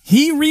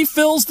 he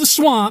refills the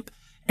swamp,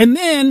 and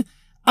then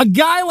a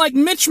guy like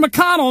Mitch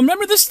McConnell,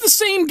 remember, this is the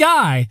same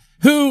guy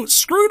who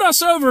screwed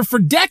us over for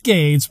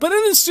decades, but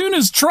then as soon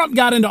as Trump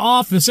got into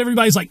office,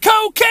 everybody's like,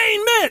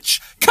 Cocaine Mitch!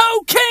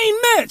 Cocaine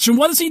Mitch! And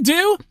what does he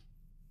do?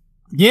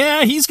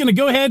 Yeah, he's going to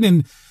go ahead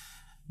and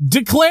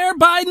declare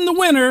Biden the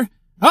winner.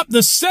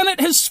 The Senate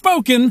has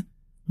spoken,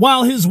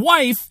 while his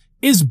wife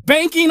is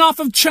banking off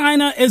of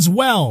China as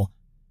well.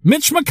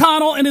 Mitch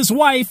McConnell and his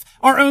wife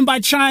are owned by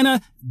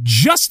China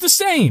just the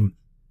same.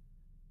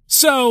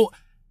 So,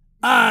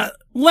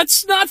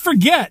 let's not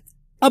forget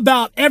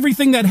about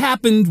everything that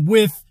happened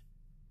with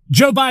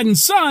Joe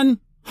Biden's son,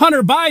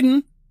 Hunter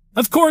Biden.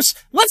 Of course,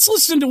 let's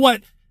listen to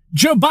what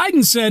Joe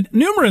Biden said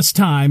numerous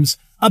times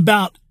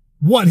about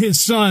what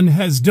his son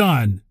has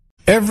done.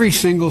 Every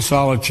single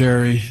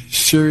solitary,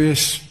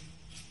 serious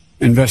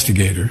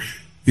investigator,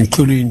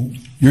 including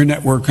your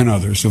network and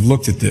others, have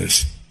looked at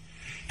this,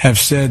 have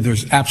said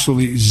there's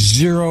absolutely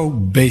zero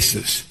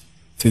basis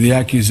to the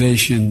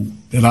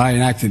accusation that I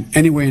acted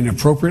any way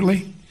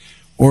inappropriately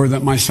or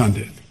that my son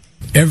did.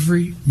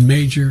 Every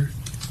major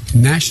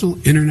national,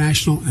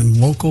 international,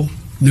 and local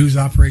news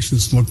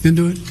operations looked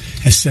into it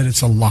has said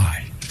it's a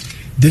lie.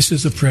 This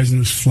is the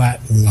president who's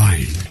flat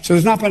lying. So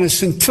there's not been a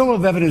scintilla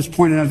of evidence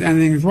pointing out that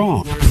anything is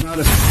wrong. There's not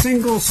a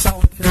single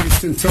solitary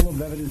scintilla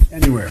of evidence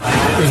anywhere.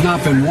 There's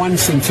not been one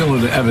scintilla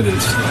of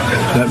evidence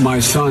that my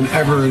son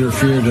ever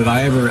interfered, that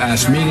I ever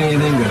asked me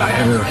anything, that I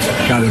ever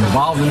got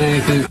involved in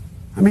anything.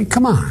 I mean,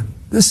 come on.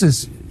 This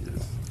is...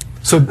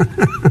 So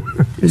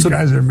these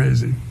guys are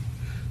amazing.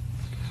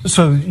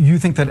 So you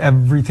think that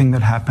everything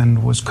that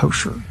happened was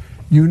kosher?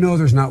 You know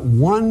there's not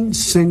one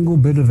single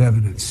bit of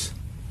evidence,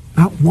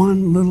 not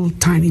one little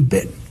tiny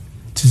bit,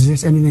 to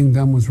suggest anything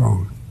done was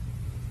wrong.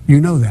 You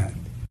know that.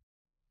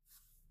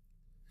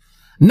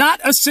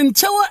 Not a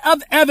scintilla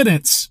of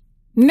evidence.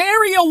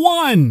 Nary a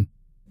one.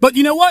 But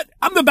you know what?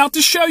 I'm about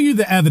to show you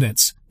the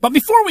evidence. But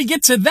before we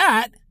get to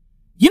that,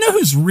 you know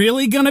who's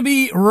really going to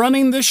be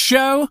running this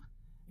show?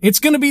 It's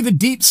going to be the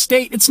deep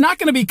state. It's not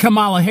going to be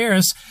Kamala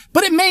Harris,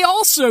 but it may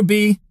also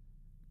be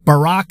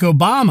Barack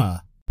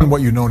Obama.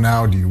 What you know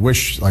now, do you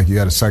wish like you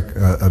had a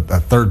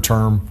third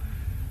term?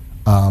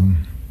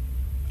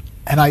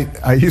 And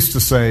I used to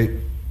say,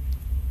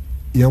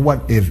 you know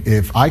what,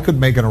 if I could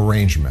make an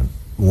arrangement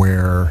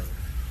where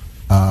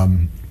I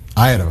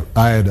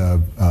had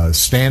a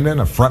stand-in,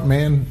 a front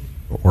man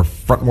or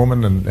front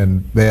woman,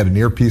 and they had an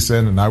earpiece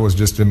in, and I was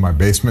just in my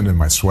basement in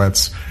my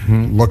sweats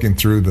looking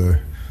through the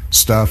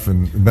stuff,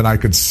 and then I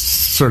could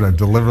sort of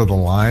deliver the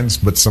lines,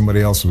 but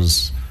somebody else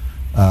was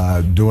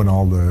doing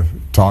all the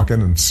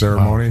talking and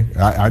ceremony.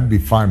 Wow. I'd be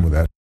fine with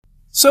that.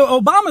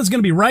 So Obama's going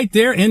to be right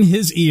there in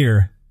his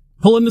ear,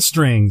 pulling the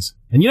strings.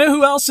 And you know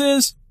who else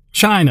is?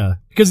 China.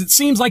 Because it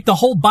seems like the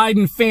whole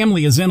Biden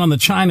family is in on the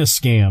China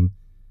scam.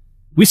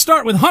 We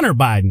start with Hunter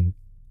Biden.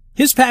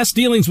 His past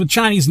dealings with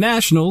Chinese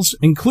nationals,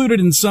 included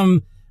in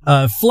some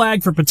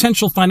flag for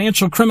potential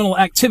financial criminal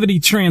activity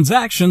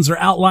transactions, are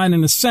outlined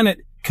in a Senate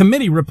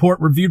committee report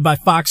reviewed by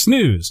Fox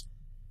News.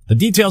 The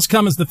details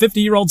come as the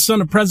 50-year-old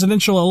son of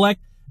presidential-elect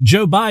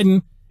Joe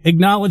Biden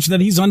acknowledged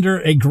that he's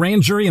under a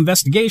grand jury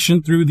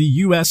investigation through the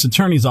U.S.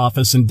 Attorney's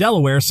Office in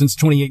Delaware since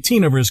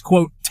 2018 over his,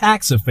 quote,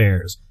 tax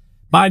affairs.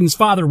 Biden's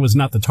father was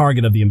not the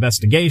target of the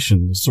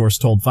investigation, the source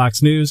told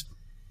Fox News.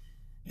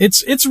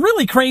 It's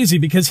really crazy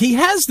because he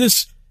has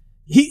this,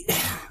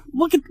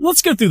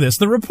 let's go through this.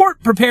 The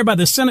report prepared by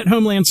the Senate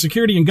Homeland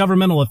Security and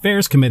Governmental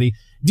Affairs Committee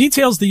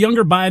details the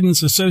younger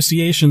Biden's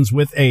associations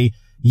with a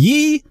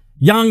Yi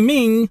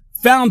Yangming,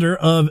 founder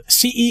of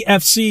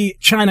CEFC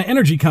China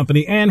Energy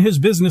Company, and his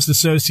business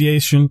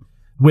association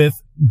with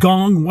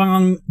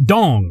Gongwang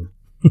Dong.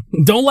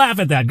 Don't laugh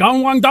at that.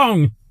 Gongwang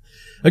Dong.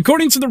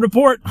 According to the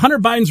report, Hunter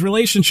Biden's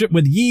relationship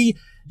with Yi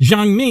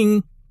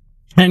Jianming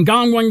and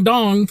Gongwang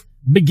Dong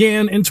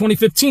began in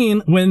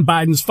 2015 when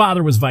Biden's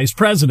father was vice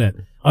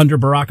president under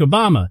Barack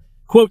Obama.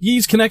 Quote,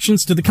 Yi's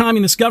connections to the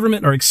communist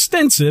government are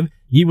extensive.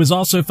 Yi was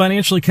also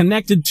financially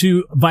connected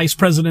to vice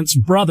president's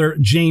brother,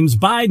 James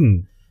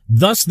Biden.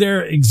 Thus,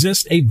 there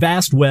exists a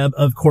vast web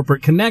of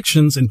corporate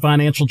connections and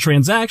financial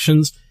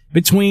transactions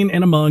between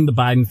and among the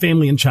Biden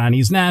family and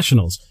Chinese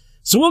nationals.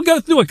 So we'll go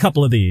through a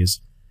couple of these.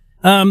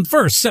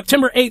 First,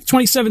 September 8th,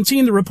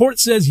 2017, the report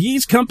says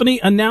Yi's company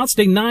announced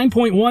a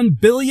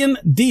 $9.1 billion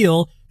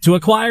deal to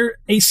acquire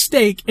a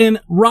stake in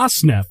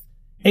Rosneft,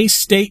 a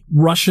state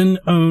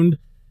Russian-owned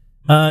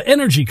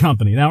energy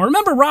company. Now,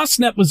 remember,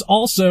 Rosneft was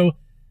also,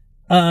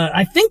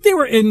 I think they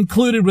were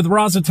included with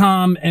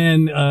Rosatom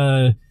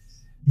and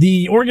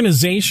the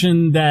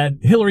organization that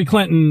Hillary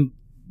Clinton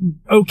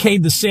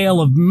okayed the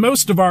sale of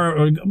most of our,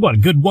 a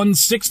good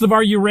 1/6 of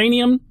our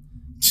uranium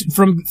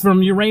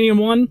from Uranium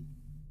One.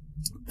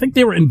 I think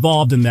they were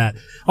involved in that.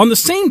 On the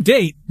same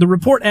date, the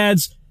report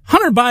adds,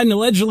 Hunter Biden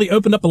allegedly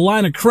opened up a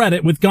line of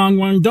credit with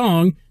Gongwang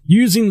Dong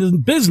using the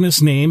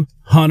business name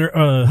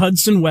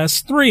Hudson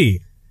West 3.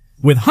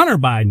 With Hunter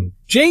Biden,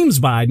 James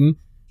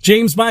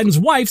Biden's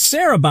wife,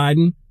 Sarah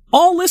Biden,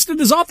 all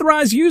listed as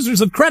authorized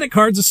users of credit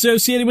cards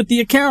associated with the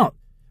account.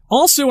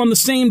 Also on the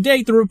same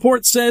date, the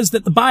report says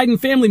that the Biden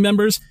family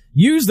members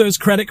used those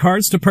credit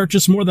cards to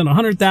purchase more than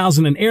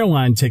 $100,000 in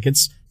airline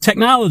tickets,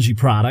 technology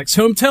products,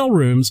 hotel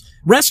rooms,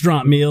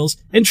 restaurant meals,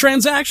 and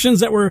transactions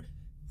that were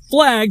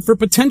flagged for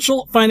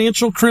potential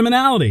financial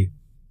criminality.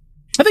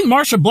 I think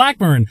Marsha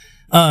Blackburn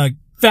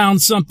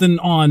found something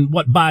on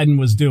what Biden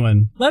was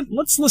doing.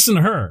 Let's listen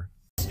to her.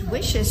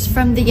 Wishes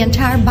from the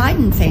entire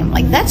Biden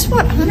family. That's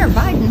what Hunter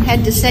Biden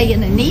had to say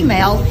in an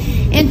email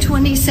in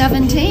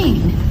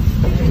 2017.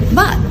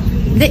 But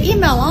the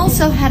email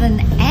also had an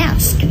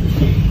ask.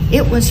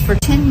 It was for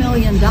 $10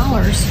 million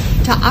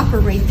to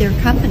operate their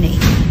company.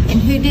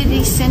 And who did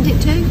he send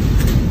it to?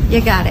 You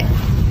got it.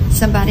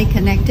 Somebody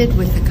connected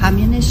with the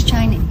communist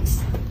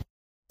Chinese.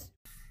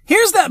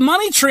 Here's that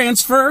money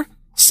transfer.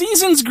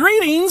 Season's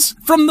greetings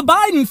from the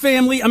Biden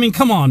family. I mean,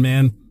 come on,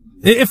 man.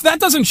 If that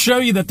doesn't show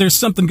you that there's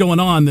something going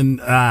on, then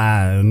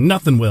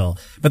nothing will.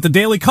 But the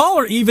Daily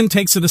Caller even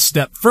takes it a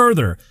step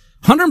further.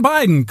 Hunter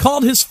Biden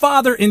called his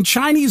father and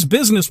Chinese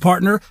business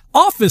partner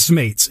office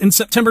mates in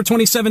September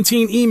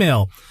 2017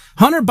 email.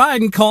 Hunter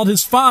Biden called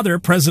his father,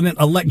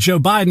 President-elect Joe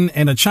Biden,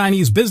 and a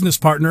Chinese business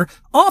partner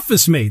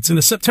office mates in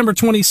a September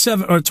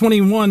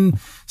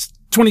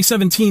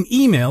 2017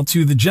 email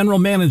to the general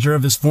manager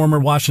of his former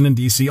Washington,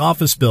 D.C.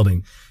 office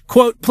building.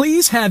 Quote,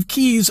 please have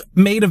keys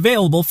made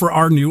available for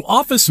our new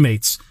office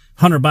mates,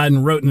 Hunter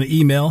Biden wrote in the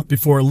email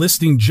before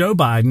listing Joe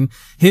Biden,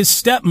 his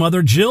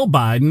stepmother, Jill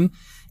Biden,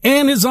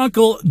 and his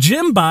uncle,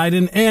 Jim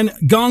Biden, and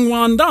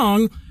Gongwang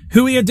Dong,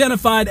 who he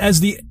identified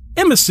as the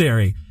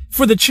emissary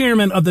for the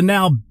chairman of the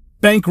now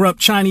bankrupt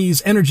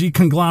Chinese energy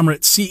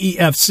conglomerate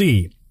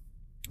CEFC.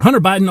 Hunter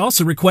Biden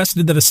also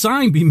requested that a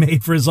sign be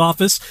made for his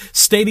office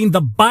stating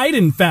the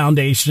Biden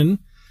Foundation.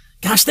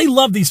 Gosh, they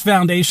love these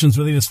foundations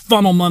where they just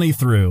funnel money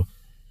through.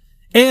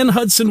 And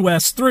Hudson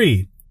West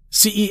 3,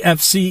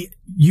 CEFC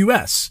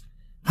US.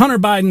 Hunter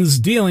Biden's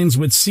dealings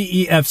with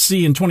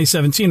CEFC in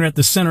 2017 are at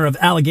the center of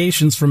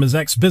allegations from his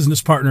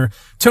ex-business partner,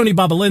 Tony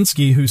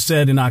Bobulinski, who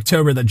said in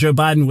October that Joe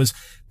Biden was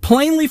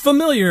plainly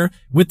familiar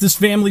with his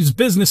family's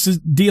business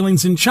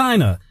dealings in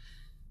China.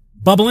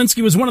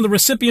 Bobulinski was one of the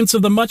recipients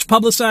of the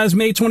much-publicized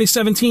May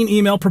 2017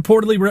 email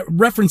purportedly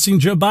referencing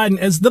Joe Biden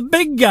as the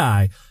big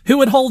guy who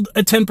would hold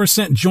a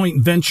 10%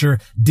 joint venture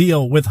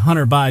deal with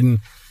Hunter Biden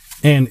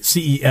and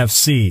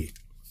CEFC.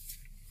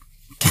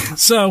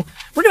 So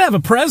we're going to have a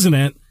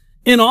president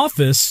in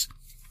office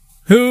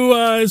who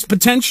is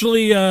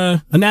potentially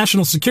a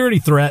national security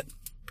threat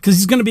because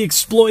he's going to be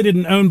exploited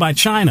and owned by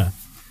China.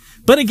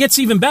 But it gets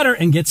even better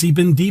and gets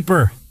even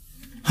deeper.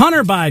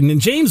 Hunter Biden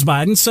and James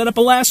Biden set up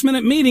a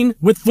last-minute meeting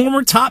with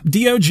former top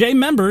DOJ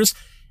members,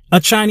 a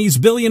Chinese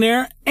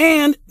billionaire,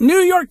 and New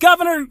York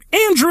Governor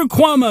Andrew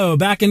Cuomo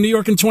back in New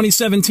York in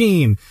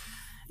 2017.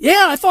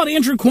 Yeah, I thought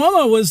Andrew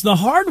Cuomo was the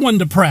hard one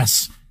to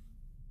press.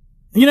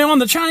 You know, on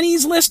the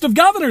Chinese list of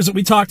governors that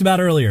we talked about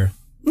earlier.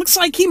 Looks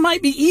like he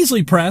might be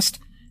easily pressed.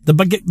 The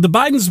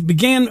Bidens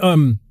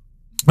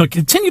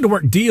continue to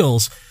work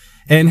deals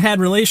and had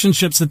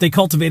relationships that they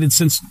cultivated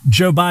since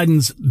Joe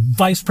Biden's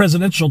vice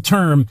presidential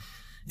term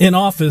in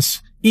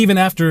office, even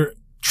after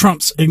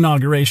Trump's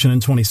inauguration in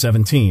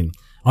 2017.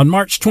 On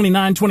March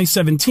 29,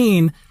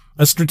 2017,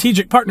 a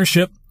strategic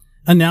partnership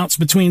announced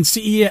between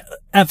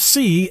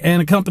CEFC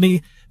and a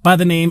company by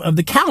the name of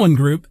the Cowen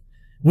Group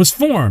was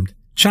formed.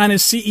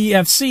 China's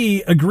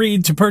CEFC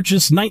agreed to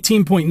purchase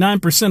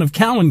 19.9% of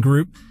Cowen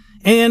Group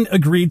and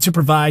agreed to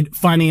provide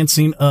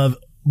financing of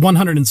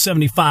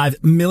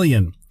 $175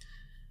 million.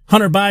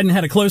 Hunter Biden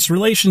had a close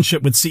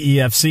relationship with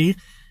CEFC.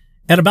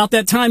 At about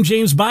that time,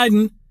 James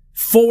Biden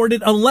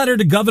forwarded a letter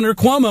to Governor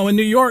Cuomo in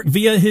New York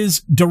via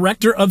his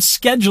director of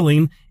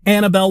scheduling,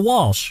 Annabelle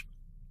Walsh.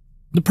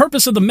 The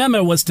purpose of the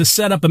memo was to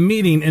set up a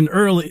meeting in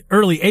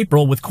early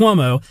April with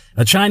Cuomo,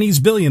 a Chinese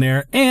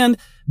billionaire, and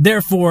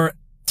therefore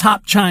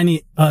top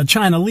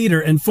China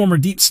leader and former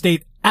deep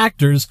state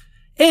actors,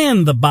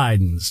 and the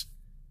Bidens.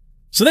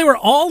 So they were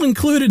all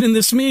included in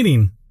this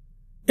meeting.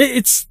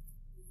 It's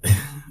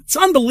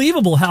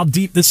unbelievable how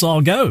deep this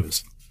all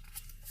goes.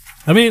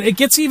 I mean, it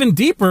gets even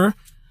deeper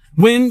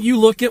when you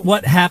look at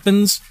what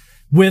happens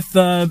with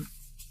the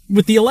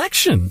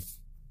election.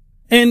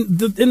 And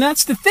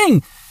that's the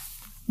thing.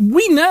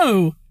 We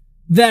know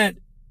that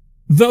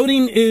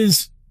voting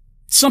is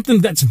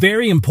something that's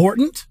very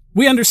important.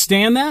 We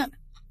understand that.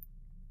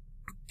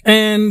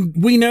 And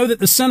we know that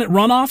the Senate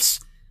runoffs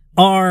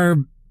are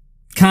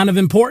kind of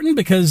important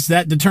because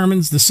that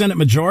determines the Senate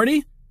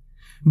majority.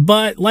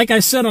 But like I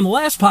said on the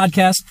last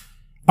podcast,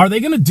 are they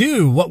going to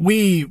do what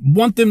we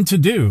want them to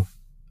do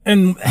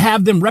and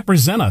have them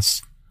represent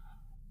us?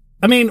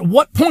 I mean,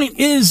 what point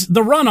is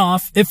the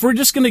runoff if we're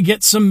just going to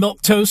get some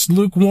milquetoast,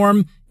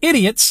 lukewarm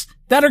idiots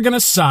that are going to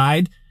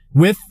side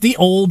with the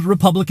old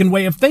Republican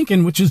way of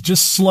thinking, which is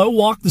just slow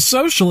walk the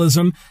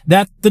socialism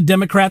that the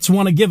Democrats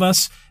want to give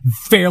us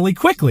fairly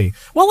quickly?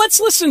 Well, let's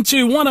listen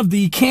to one of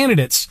the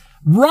candidates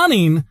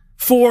running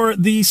for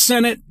the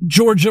Senate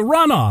Georgia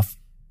runoff,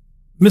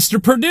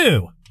 Mr.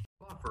 Perdue.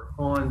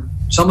 On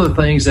some of the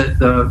things that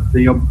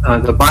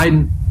the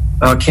Biden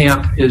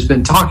camp has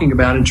been talking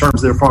about in terms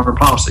of their foreign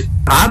policy.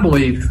 I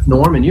believe,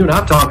 Norm, and you and I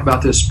have talked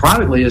about this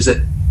privately, is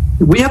that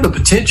we have the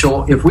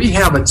potential, if we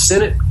have a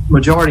Senate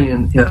majority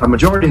in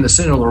the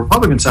Senate on the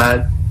Republican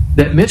side,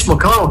 that Mitch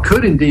McConnell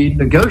could indeed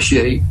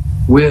negotiate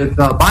with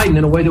Biden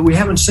in a way that we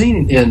haven't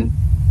seen in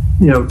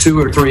 2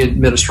 or 3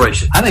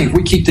 administrations. I think if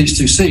we keep these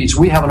 2 seats,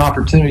 we have an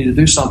opportunity to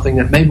do something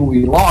that maybe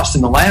we lost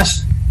in the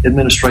last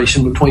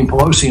administration between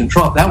Pelosi and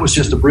Trump. That was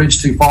just a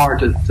bridge too far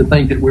to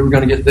think that we were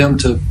going to get them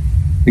to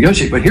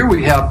negotiate. But here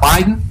we have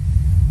Biden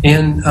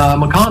and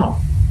McConnell,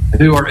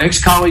 who are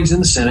ex-colleagues in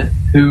the Senate,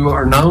 who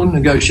are known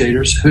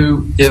negotiators,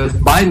 who, if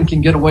Biden can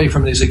get away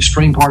from this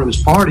extreme part of his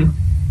party,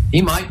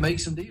 he might make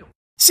some deals.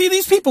 See,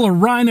 these people are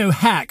rhino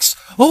hacks.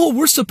 Oh,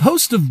 we're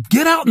supposed to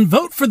get out and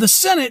vote for the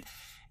Senate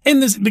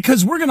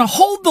because we're going to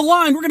hold the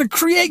line. We're going to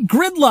create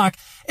gridlock.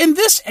 And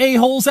this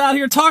a-hole's out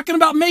here talking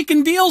about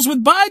making deals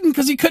with Biden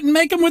because he couldn't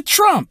make them with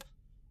Trump.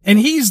 And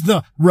he's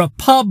the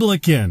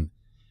Republican.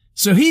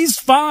 So he's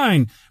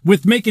fine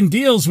with making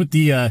deals with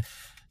the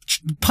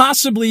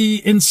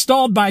possibly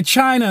installed by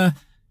China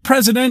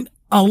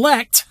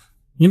president-elect,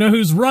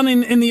 who's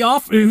running in the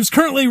office, who's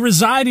currently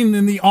residing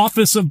in the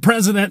office of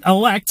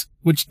president-elect,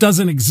 which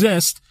doesn't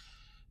exist.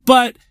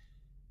 But,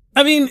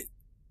 I mean,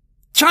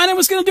 China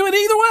was going to do it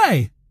either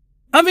way.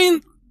 I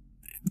mean,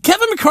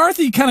 Kevin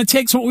McCarthy kind of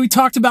takes what we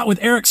talked about with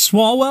Eric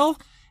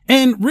Swalwell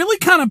and really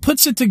kind of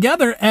puts it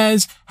together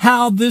as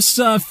how this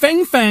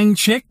Feng Fang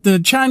chick, the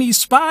Chinese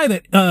spy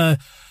that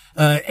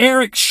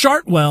Eric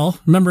Shartwell,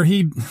 remember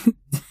he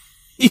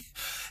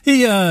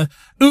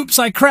oops,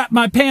 I crapped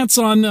my pants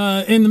on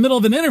in the middle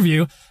of an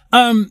interview.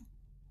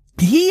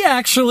 He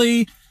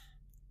actually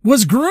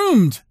was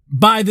groomed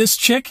by this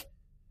chick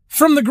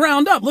from the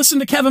ground up. Listen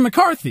to Kevin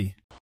McCarthy.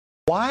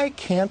 Why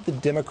can't the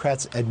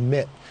Democrats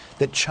admit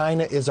that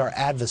China is our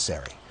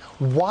adversary?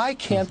 Why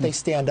can't they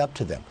stand up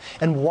to them?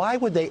 And why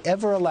would they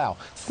ever allow?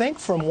 Think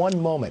from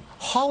one moment,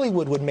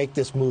 Hollywood would make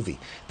this movie,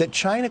 that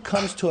China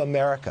comes to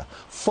America,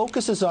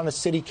 focuses on a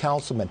city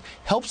councilman,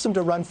 helps him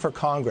to run for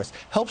Congress,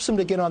 helps him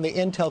to get on the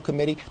Intel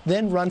committee,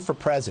 then run for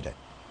president.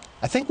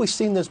 I think we've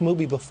seen this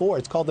movie before.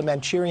 It's called The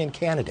Manchurian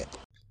Candidate.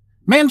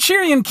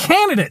 Manchurian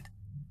Candidate.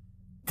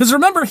 Because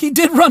remember, he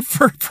did run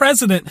for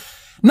president.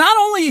 Not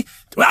only,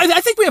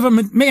 I think we have a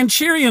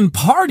Manchurian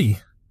party.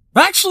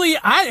 Actually,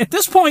 at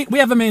this point, we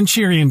have a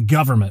Manchurian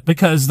government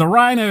because the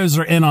rhinos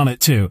are in on it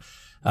too.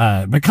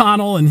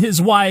 McConnell and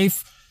his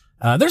wife.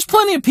 There's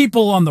plenty of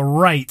people on the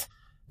right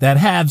that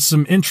have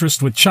some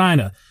interest with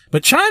China.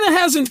 But China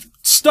hasn't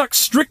stuck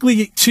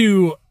strictly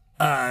to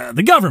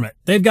the government.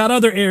 They've got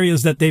other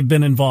areas that they've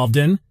been involved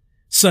in,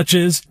 such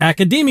as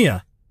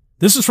academia.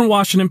 This is from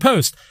Washington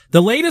Post.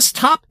 The latest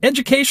top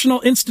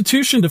educational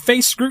institution to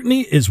face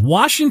scrutiny is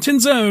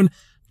Washington's own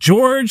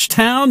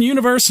Georgetown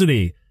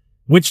University,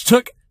 which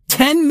took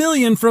 $10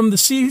 million from the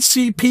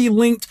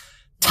CCP-linked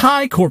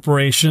Thai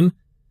Corporation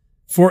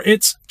for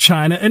its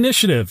China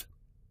initiative.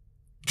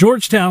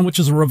 Georgetown, which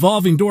is a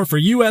revolving door for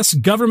U.S.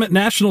 government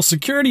national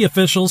security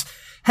officials,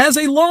 has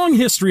a long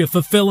history of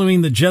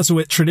fulfilling the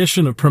Jesuit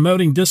tradition of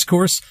promoting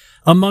discourse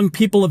among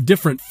people of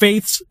different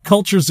faiths,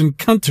 cultures, and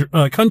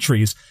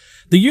countries.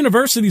 The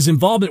university's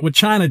involvement with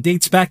China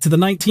dates back to the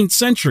 19th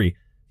century.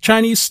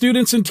 Chinese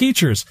students and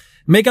teachers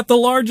make up the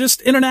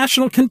largest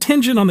international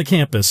contingent on the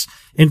campus.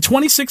 In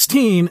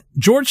 2016,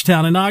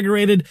 Georgetown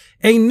inaugurated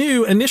a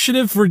new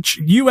initiative for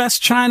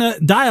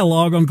U.S.-China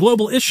dialogue on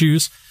global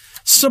issues,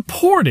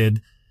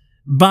 supported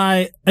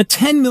by a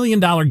 $10 million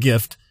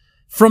gift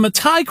from a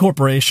Thai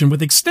corporation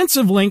with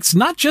extensive links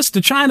not just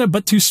to China,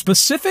 but to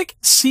specific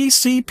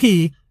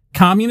CCP,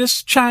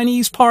 Communist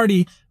Chinese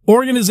Party,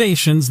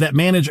 organizations that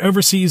manage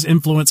overseas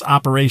influence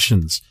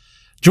operations.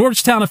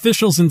 Georgetown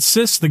officials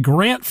insist the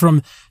grant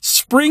from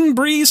Spring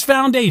Breeze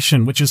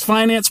Foundation, which is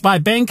financed by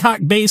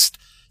Bangkok-based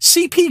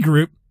CP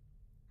Group,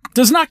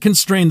 does not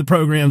constrain the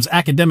program's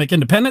academic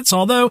independence,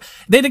 although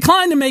they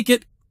declined to make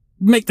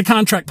the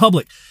contract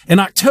public. An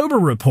October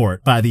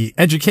report by the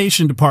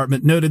Education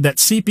Department noted that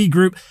CP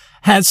Group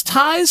has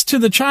ties to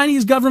the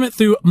Chinese government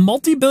through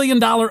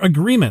multi-billion-dollar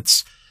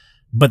agreements.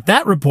 But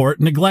that report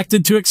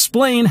neglected to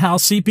explain how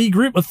CP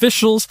Group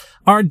officials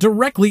are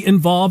directly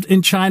involved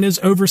in China's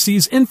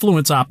overseas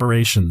influence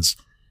operations,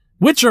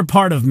 which are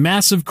part of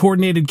massive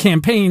coordinated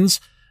campaigns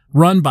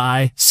run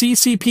by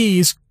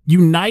CCP's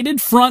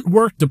United Front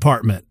Work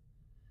Department.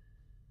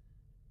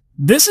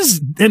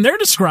 And they're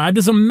described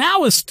as a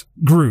Maoist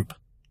group,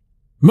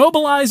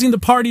 mobilizing the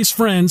party's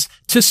friends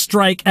to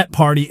strike at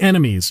party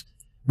enemies.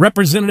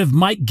 Representative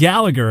Mike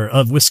Gallagher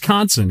of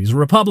Wisconsin, he's a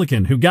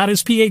Republican who got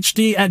his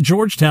PhD at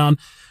Georgetown,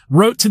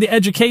 wrote to the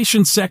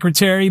Education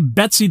Secretary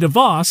Betsy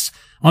DeVos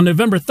on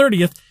November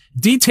 30th,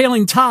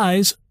 detailing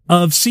ties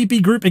of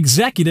CP Group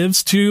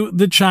executives to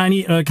the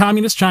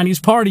Communist Chinese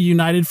Party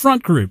United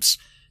Front groups.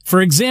 For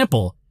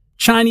example,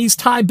 Chinese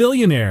Thai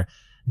billionaire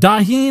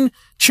Dahin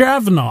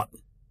Cheravanot,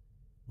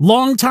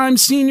 longtime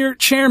senior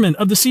chairman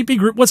of the CP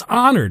Group, was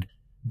honored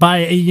by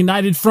a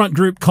United Front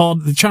group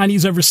called the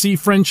Chinese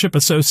Overseas Friendship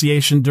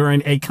Association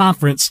during a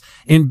conference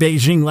in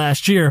Beijing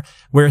last year,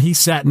 where he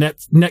sat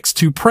next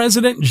to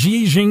President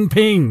Xi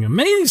Jinping.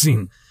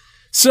 Amazing.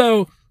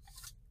 So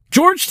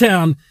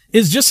Georgetown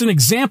is just an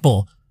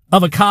example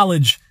of a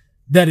college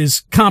that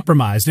is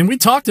compromised. And we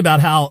talked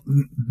about how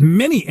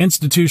many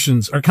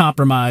institutions are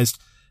compromised.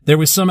 There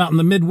was some out in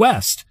the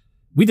Midwest.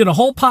 We did a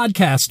whole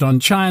podcast on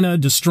China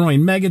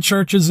destroying mega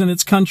churches in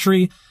its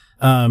country.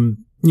 The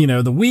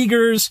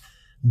Uyghurs,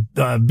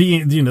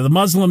 the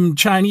Muslim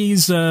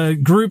Chinese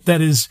group that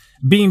is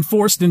being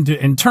forced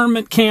into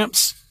internment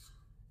camps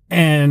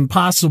and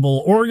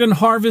possible organ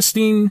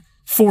harvesting,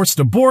 forced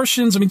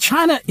abortions. I mean,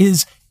 China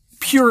is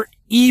pure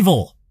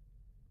evil.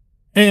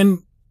 And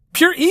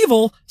pure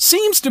evil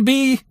seems to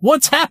be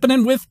what's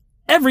happening with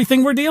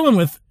everything we're dealing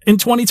with in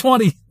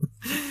 2020.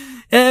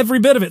 Every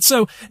bit of it.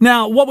 So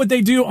now what would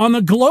they do on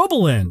the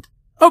global end?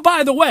 Oh,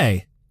 by the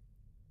way,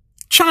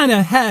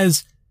 China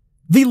has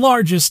the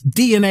largest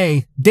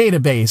DNA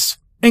database,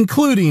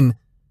 including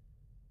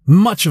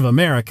much of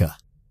America.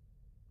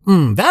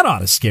 That ought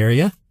to scare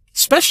you,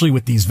 especially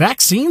with these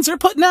vaccines they're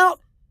putting out.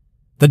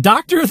 The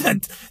doctor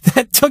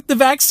that took the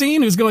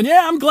vaccine who's going,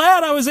 yeah, I'm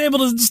glad I was able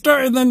to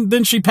start, and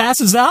then she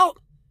passes out.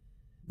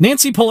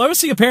 Nancy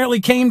Pelosi apparently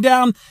came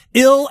down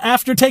ill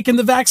after taking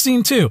the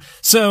vaccine too.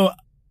 So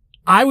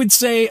I would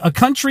say a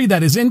country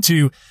that is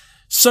into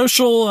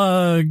social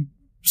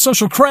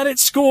credit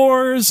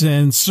scores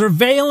and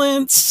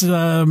surveillance.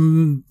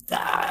 They're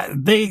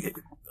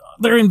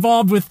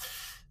involved with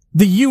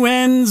the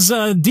UN's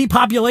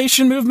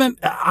depopulation movement.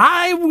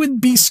 I would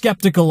be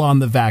skeptical on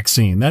the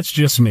vaccine. That's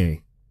just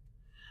me.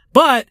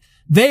 But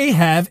they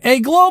have a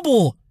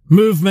global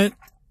movement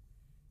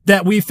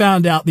that we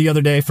found out the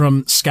other day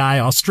from Sky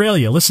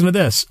Australia. Listen to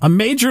this. A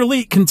major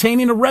leak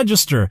containing a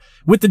register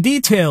with the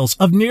details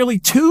of nearly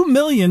 2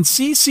 million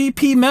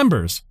CCP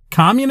members,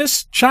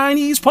 Communist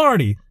Chinese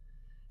Party,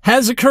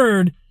 has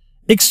occurred,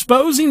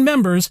 exposing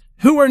members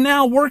who are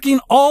now working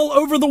all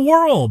over the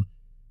world,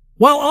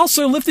 while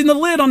also lifting the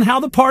lid on how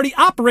the party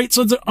operates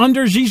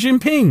under Xi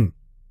Jinping.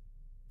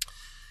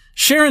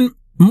 Sharon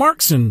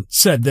Markson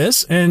said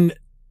this, and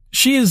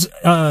she is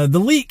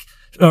the leak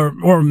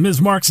or Ms.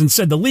 Markson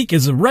said the leak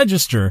is a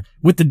register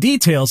with the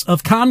details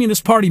of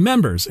Communist Party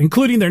members,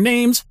 including their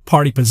names,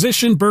 party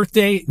position,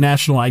 birthday,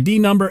 national ID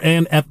number,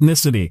 and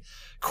ethnicity.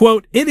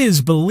 Quote, it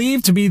is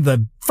believed to be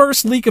the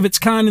first leak of its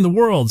kind in the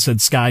world,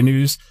 said Sky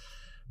News.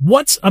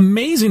 What's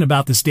amazing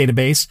about this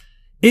database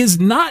is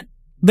not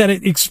that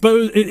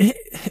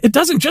it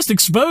doesn't just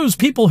expose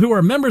people who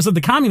are members of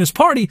the Communist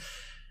Party,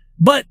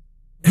 but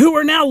who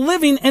are now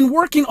living and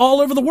working all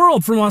over the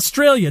world, from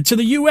Australia to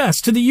the US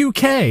to the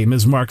UK,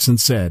 Ms. Markson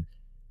said.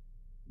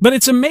 But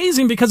it's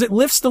amazing because it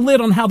lifts the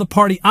lid on how the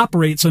party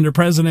operates under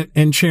President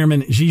and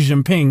Chairman Xi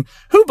Jinping,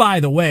 who,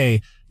 by the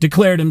way,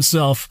 declared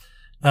himself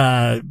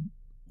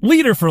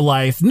leader for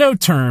life, no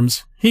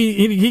terms.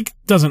 He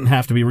doesn't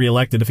have to be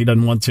reelected if he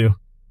doesn't want to.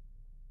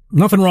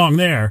 Nothing wrong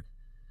there.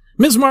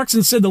 Ms.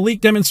 Markson said the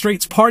leak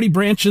demonstrates party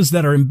branches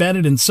that are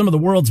embedded in some of the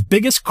world's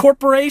biggest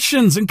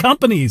corporations and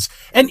companies,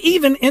 and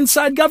even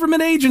inside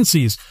government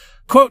agencies.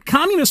 Quote,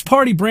 Communist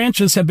Party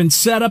branches have been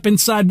set up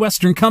inside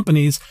Western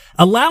companies,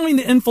 allowing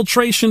the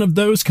infiltration of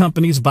those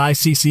companies by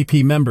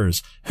CCP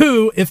members,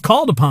 who, if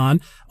called upon,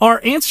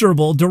 are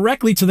answerable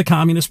directly to the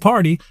Communist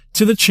Party,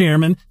 to the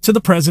chairman, to the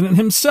president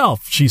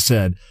himself, she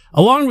said.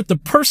 Along with the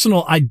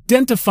personal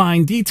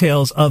identifying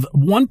details of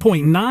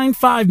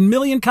 1.95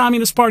 million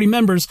Communist Party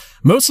members,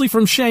 mostly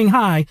from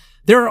Shanghai,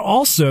 there are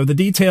also the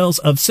details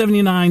of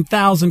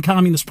 79,000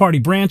 Communist Party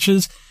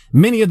branches,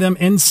 many of them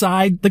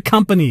inside the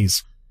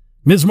companies.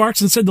 Ms.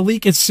 Markson said the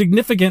leak is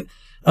significant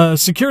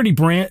security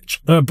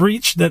breach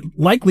that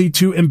likely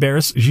to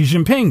embarrass Xi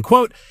Jinping.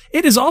 Quote,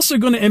 it is also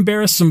going to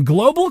embarrass some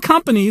global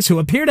companies who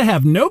appear to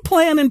have no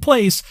plan in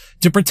place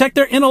to protect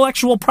their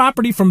intellectual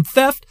property from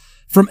theft,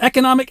 from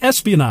economic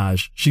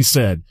espionage, she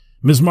said.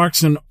 Ms.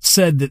 Markson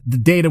said that the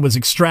data was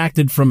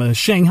extracted from a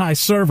Shanghai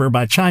server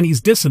by Chinese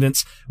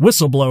dissidents,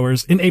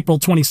 whistleblowers, in April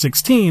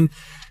 2016,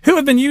 who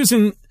have been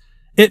using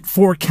it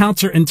for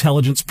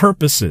counterintelligence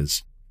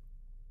purposes.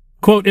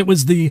 Quote, it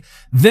was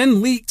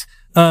then leaked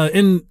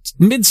in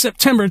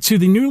mid-September to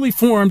the newly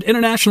formed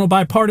international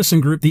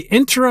bipartisan group, the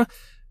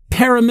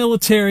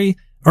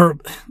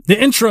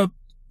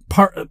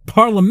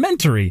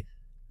Intra-Parliamentary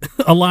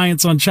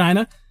Alliance on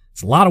China.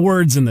 There's a lot of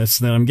words in this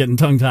that I'm getting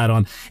tongue-tied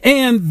on.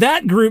 And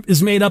that group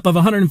is made up of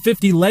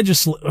 150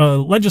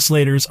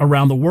 legislators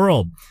around the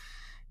world.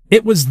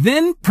 It was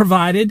then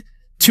provided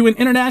to an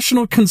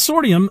international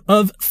consortium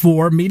of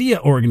 4 media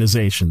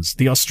organizations: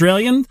 the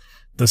Australian,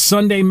 the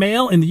Sunday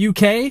Mail in the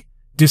UK,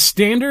 the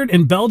Standard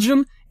in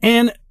Belgium,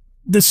 and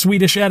the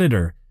Swedish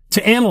Editor,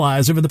 to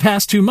analyze over the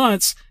past 2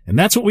 months, and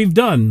that's what we've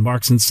done,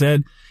 Markson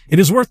said. It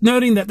is worth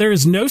noting that there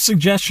is no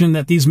suggestion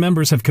that these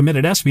members have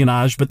committed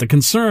espionage, but the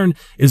concern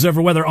is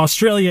over whether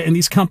Australia and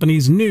these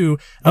companies knew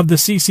of the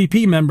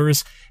CCP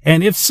members,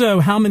 and if so,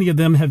 how many of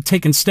them have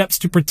taken steps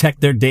to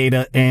protect their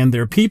data and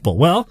their people.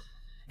 Well,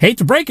 hate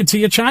to break it to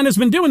you, China's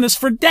been doing this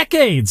for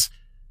decades.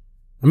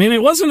 I mean,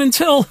 it wasn't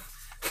until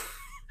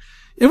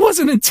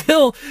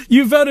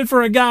you voted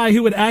for a guy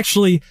who would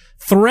actually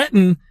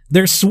threaten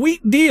their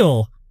sweet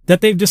deal that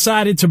they've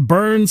decided to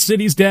burn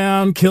cities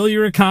down, kill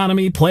your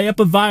economy, play up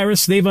a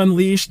virus they've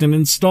unleashed, and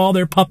install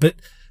their puppet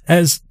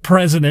as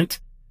president.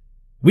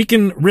 We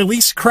can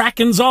release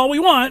Krakens all we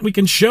want. We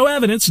can show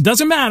evidence. It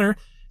doesn't matter.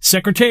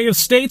 Secretary of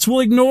States will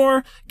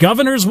ignore.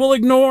 Governors will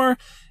ignore.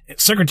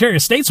 Secretary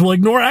of States will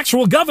ignore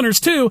actual governors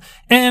too.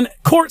 And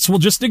courts will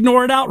just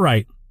ignore it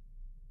outright.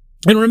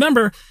 And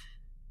remember,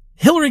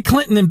 Hillary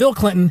Clinton and Bill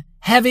Clinton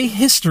have a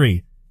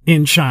history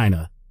in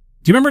China.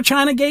 Do you remember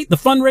Chinagate, the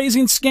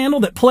fundraising scandal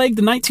that plagued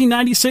the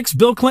 1996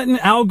 Bill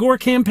Clinton-Al Gore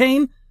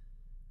campaign?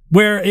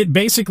 Where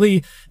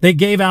they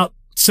gave out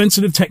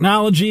sensitive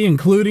technology,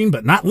 including,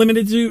 but not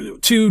limited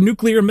to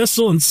nuclear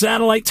missile and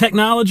satellite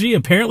technology,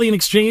 apparently in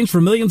exchange for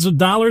millions of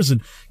dollars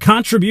in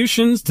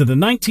contributions to the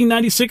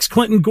 1996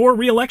 Clinton-Gore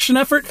re-election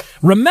effort.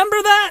 Remember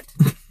that?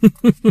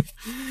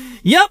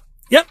 Yep.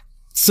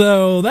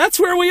 So that's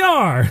where we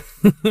are.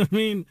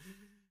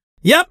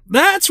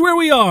 That's where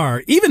we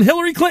are. Even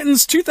Hillary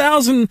Clinton's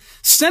 2000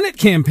 Senate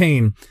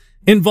campaign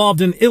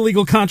involved an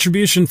illegal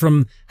contribution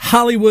from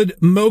Hollywood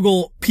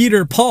mogul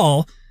Peter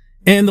Paul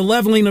and the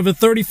leveling of a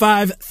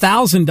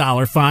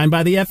 $35,000 fine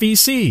by the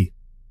FEC.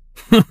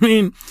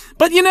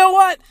 But you know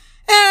what?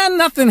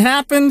 Nothing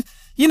happened.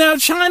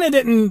 China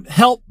didn't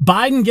help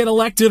Biden get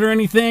elected or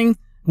anything,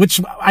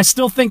 which I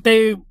still think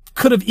they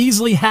could have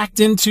easily hacked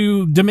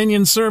into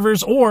Dominion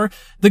servers or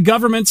the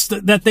governments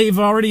that they've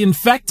already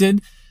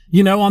infected.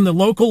 On the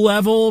local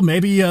level,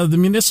 maybe the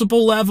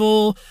municipal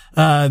level,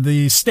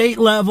 the state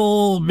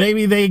level,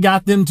 maybe they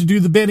got them to do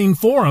the bidding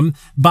for them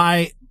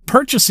by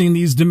purchasing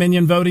these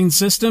Dominion voting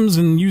systems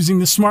and using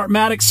the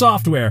Smartmatic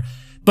software.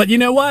 But you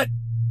know what?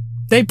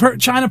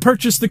 China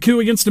purchased the coup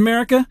against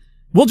America.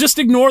 We'll just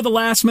ignore the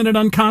last-minute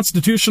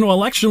unconstitutional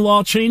election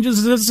law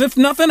changes as if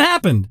nothing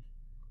happened.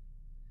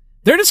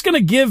 They're just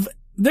going to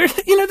they're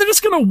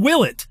just going to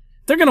will it.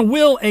 They're going to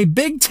will a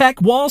big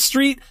tech Wall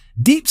Street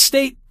deep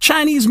state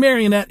Chinese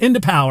marionette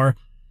into power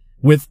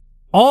with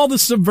all the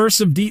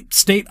subversive deep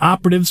state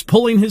operatives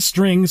pulling his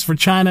strings for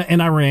China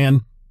and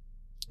Iran.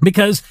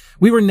 Because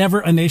we were never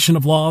a nation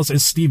of laws,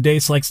 as Steve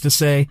Deace likes to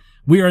say.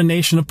 We are a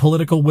nation of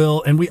political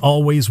will, and we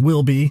always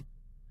will be.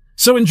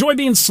 So enjoy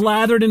being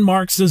slathered in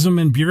Marxism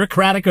and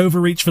bureaucratic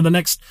overreach for the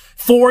next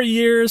 4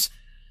 years.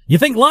 You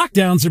think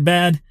lockdowns are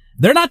bad?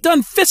 They're not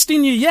done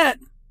fisting you yet.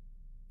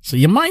 So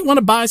you might want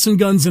to buy some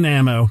guns and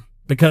ammo,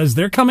 because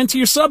they're coming to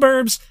your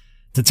suburbs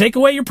to take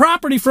away your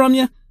property from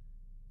you.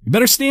 You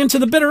better stand to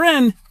the bitter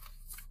end.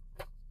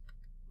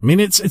 I mean,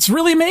 it's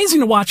really amazing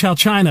to watch how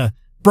China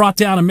brought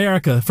down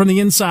America from the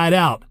inside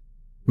out. I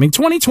mean,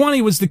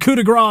 2020 was the coup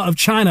de grace of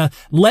China,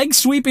 leg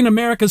sweeping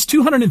America's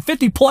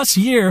 250-plus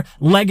year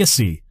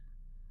legacy.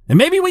 And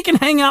maybe we can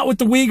hang out with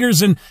the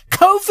Uyghurs in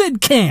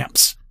COVID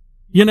camps,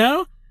 you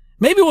know?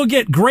 Maybe we'll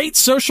get great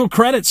social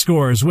credit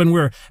scores when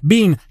we're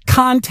being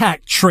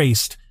contact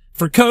traced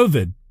for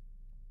COVID.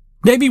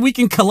 Maybe we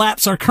can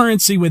collapse our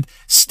currency with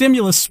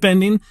stimulus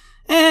spending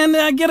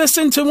and get us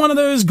into one of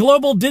those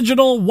global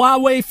digital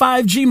Huawei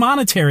 5G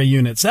monetary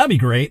units. That'd be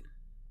great.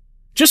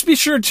 Just be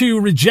sure to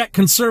reject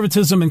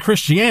conservatism and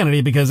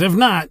Christianity, because if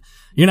not,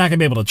 you're not going to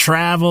be able to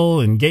travel,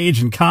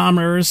 engage in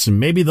commerce, and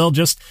maybe they'll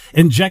just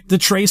inject the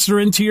tracer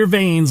into your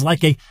veins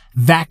like a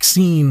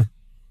vaccine.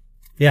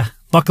 Yeah,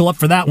 buckle up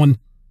for that one.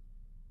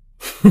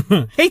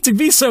 Hate to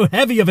be so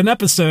heavy of an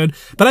episode,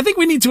 but I think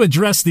we need to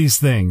address these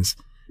things.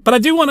 But I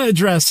do want to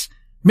address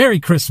Merry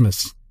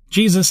Christmas.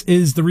 Jesus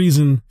is the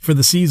reason for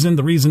the season,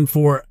 the reason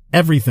for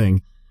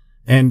everything.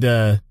 And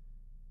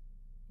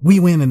we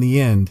win in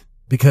the end.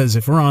 Because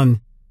if we're on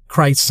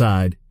Christ's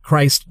side,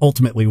 Christ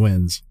ultimately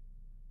wins.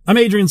 I'm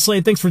Adrian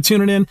Slade. Thanks for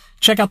tuning in.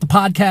 Check out the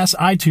podcast,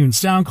 iTunes,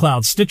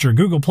 SoundCloud, Stitcher,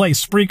 Google Play,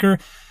 Spreaker.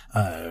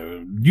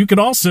 You can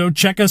also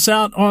check us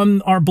out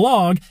on our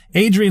blog,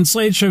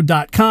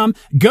 adriansladeshow.com.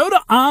 Go to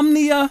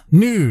Omnia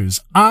News,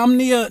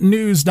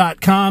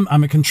 omnianews.com.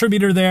 I'm a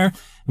contributor there.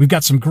 We've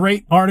got some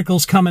great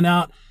articles coming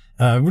out.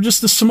 We're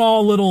just a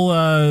small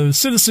little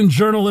citizen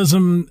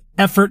journalism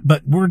effort,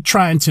 but we're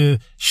trying to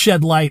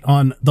shed light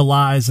on the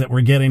lies that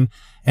we're getting.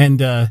 And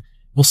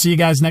we'll see you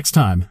guys next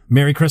time.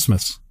 Merry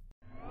Christmas.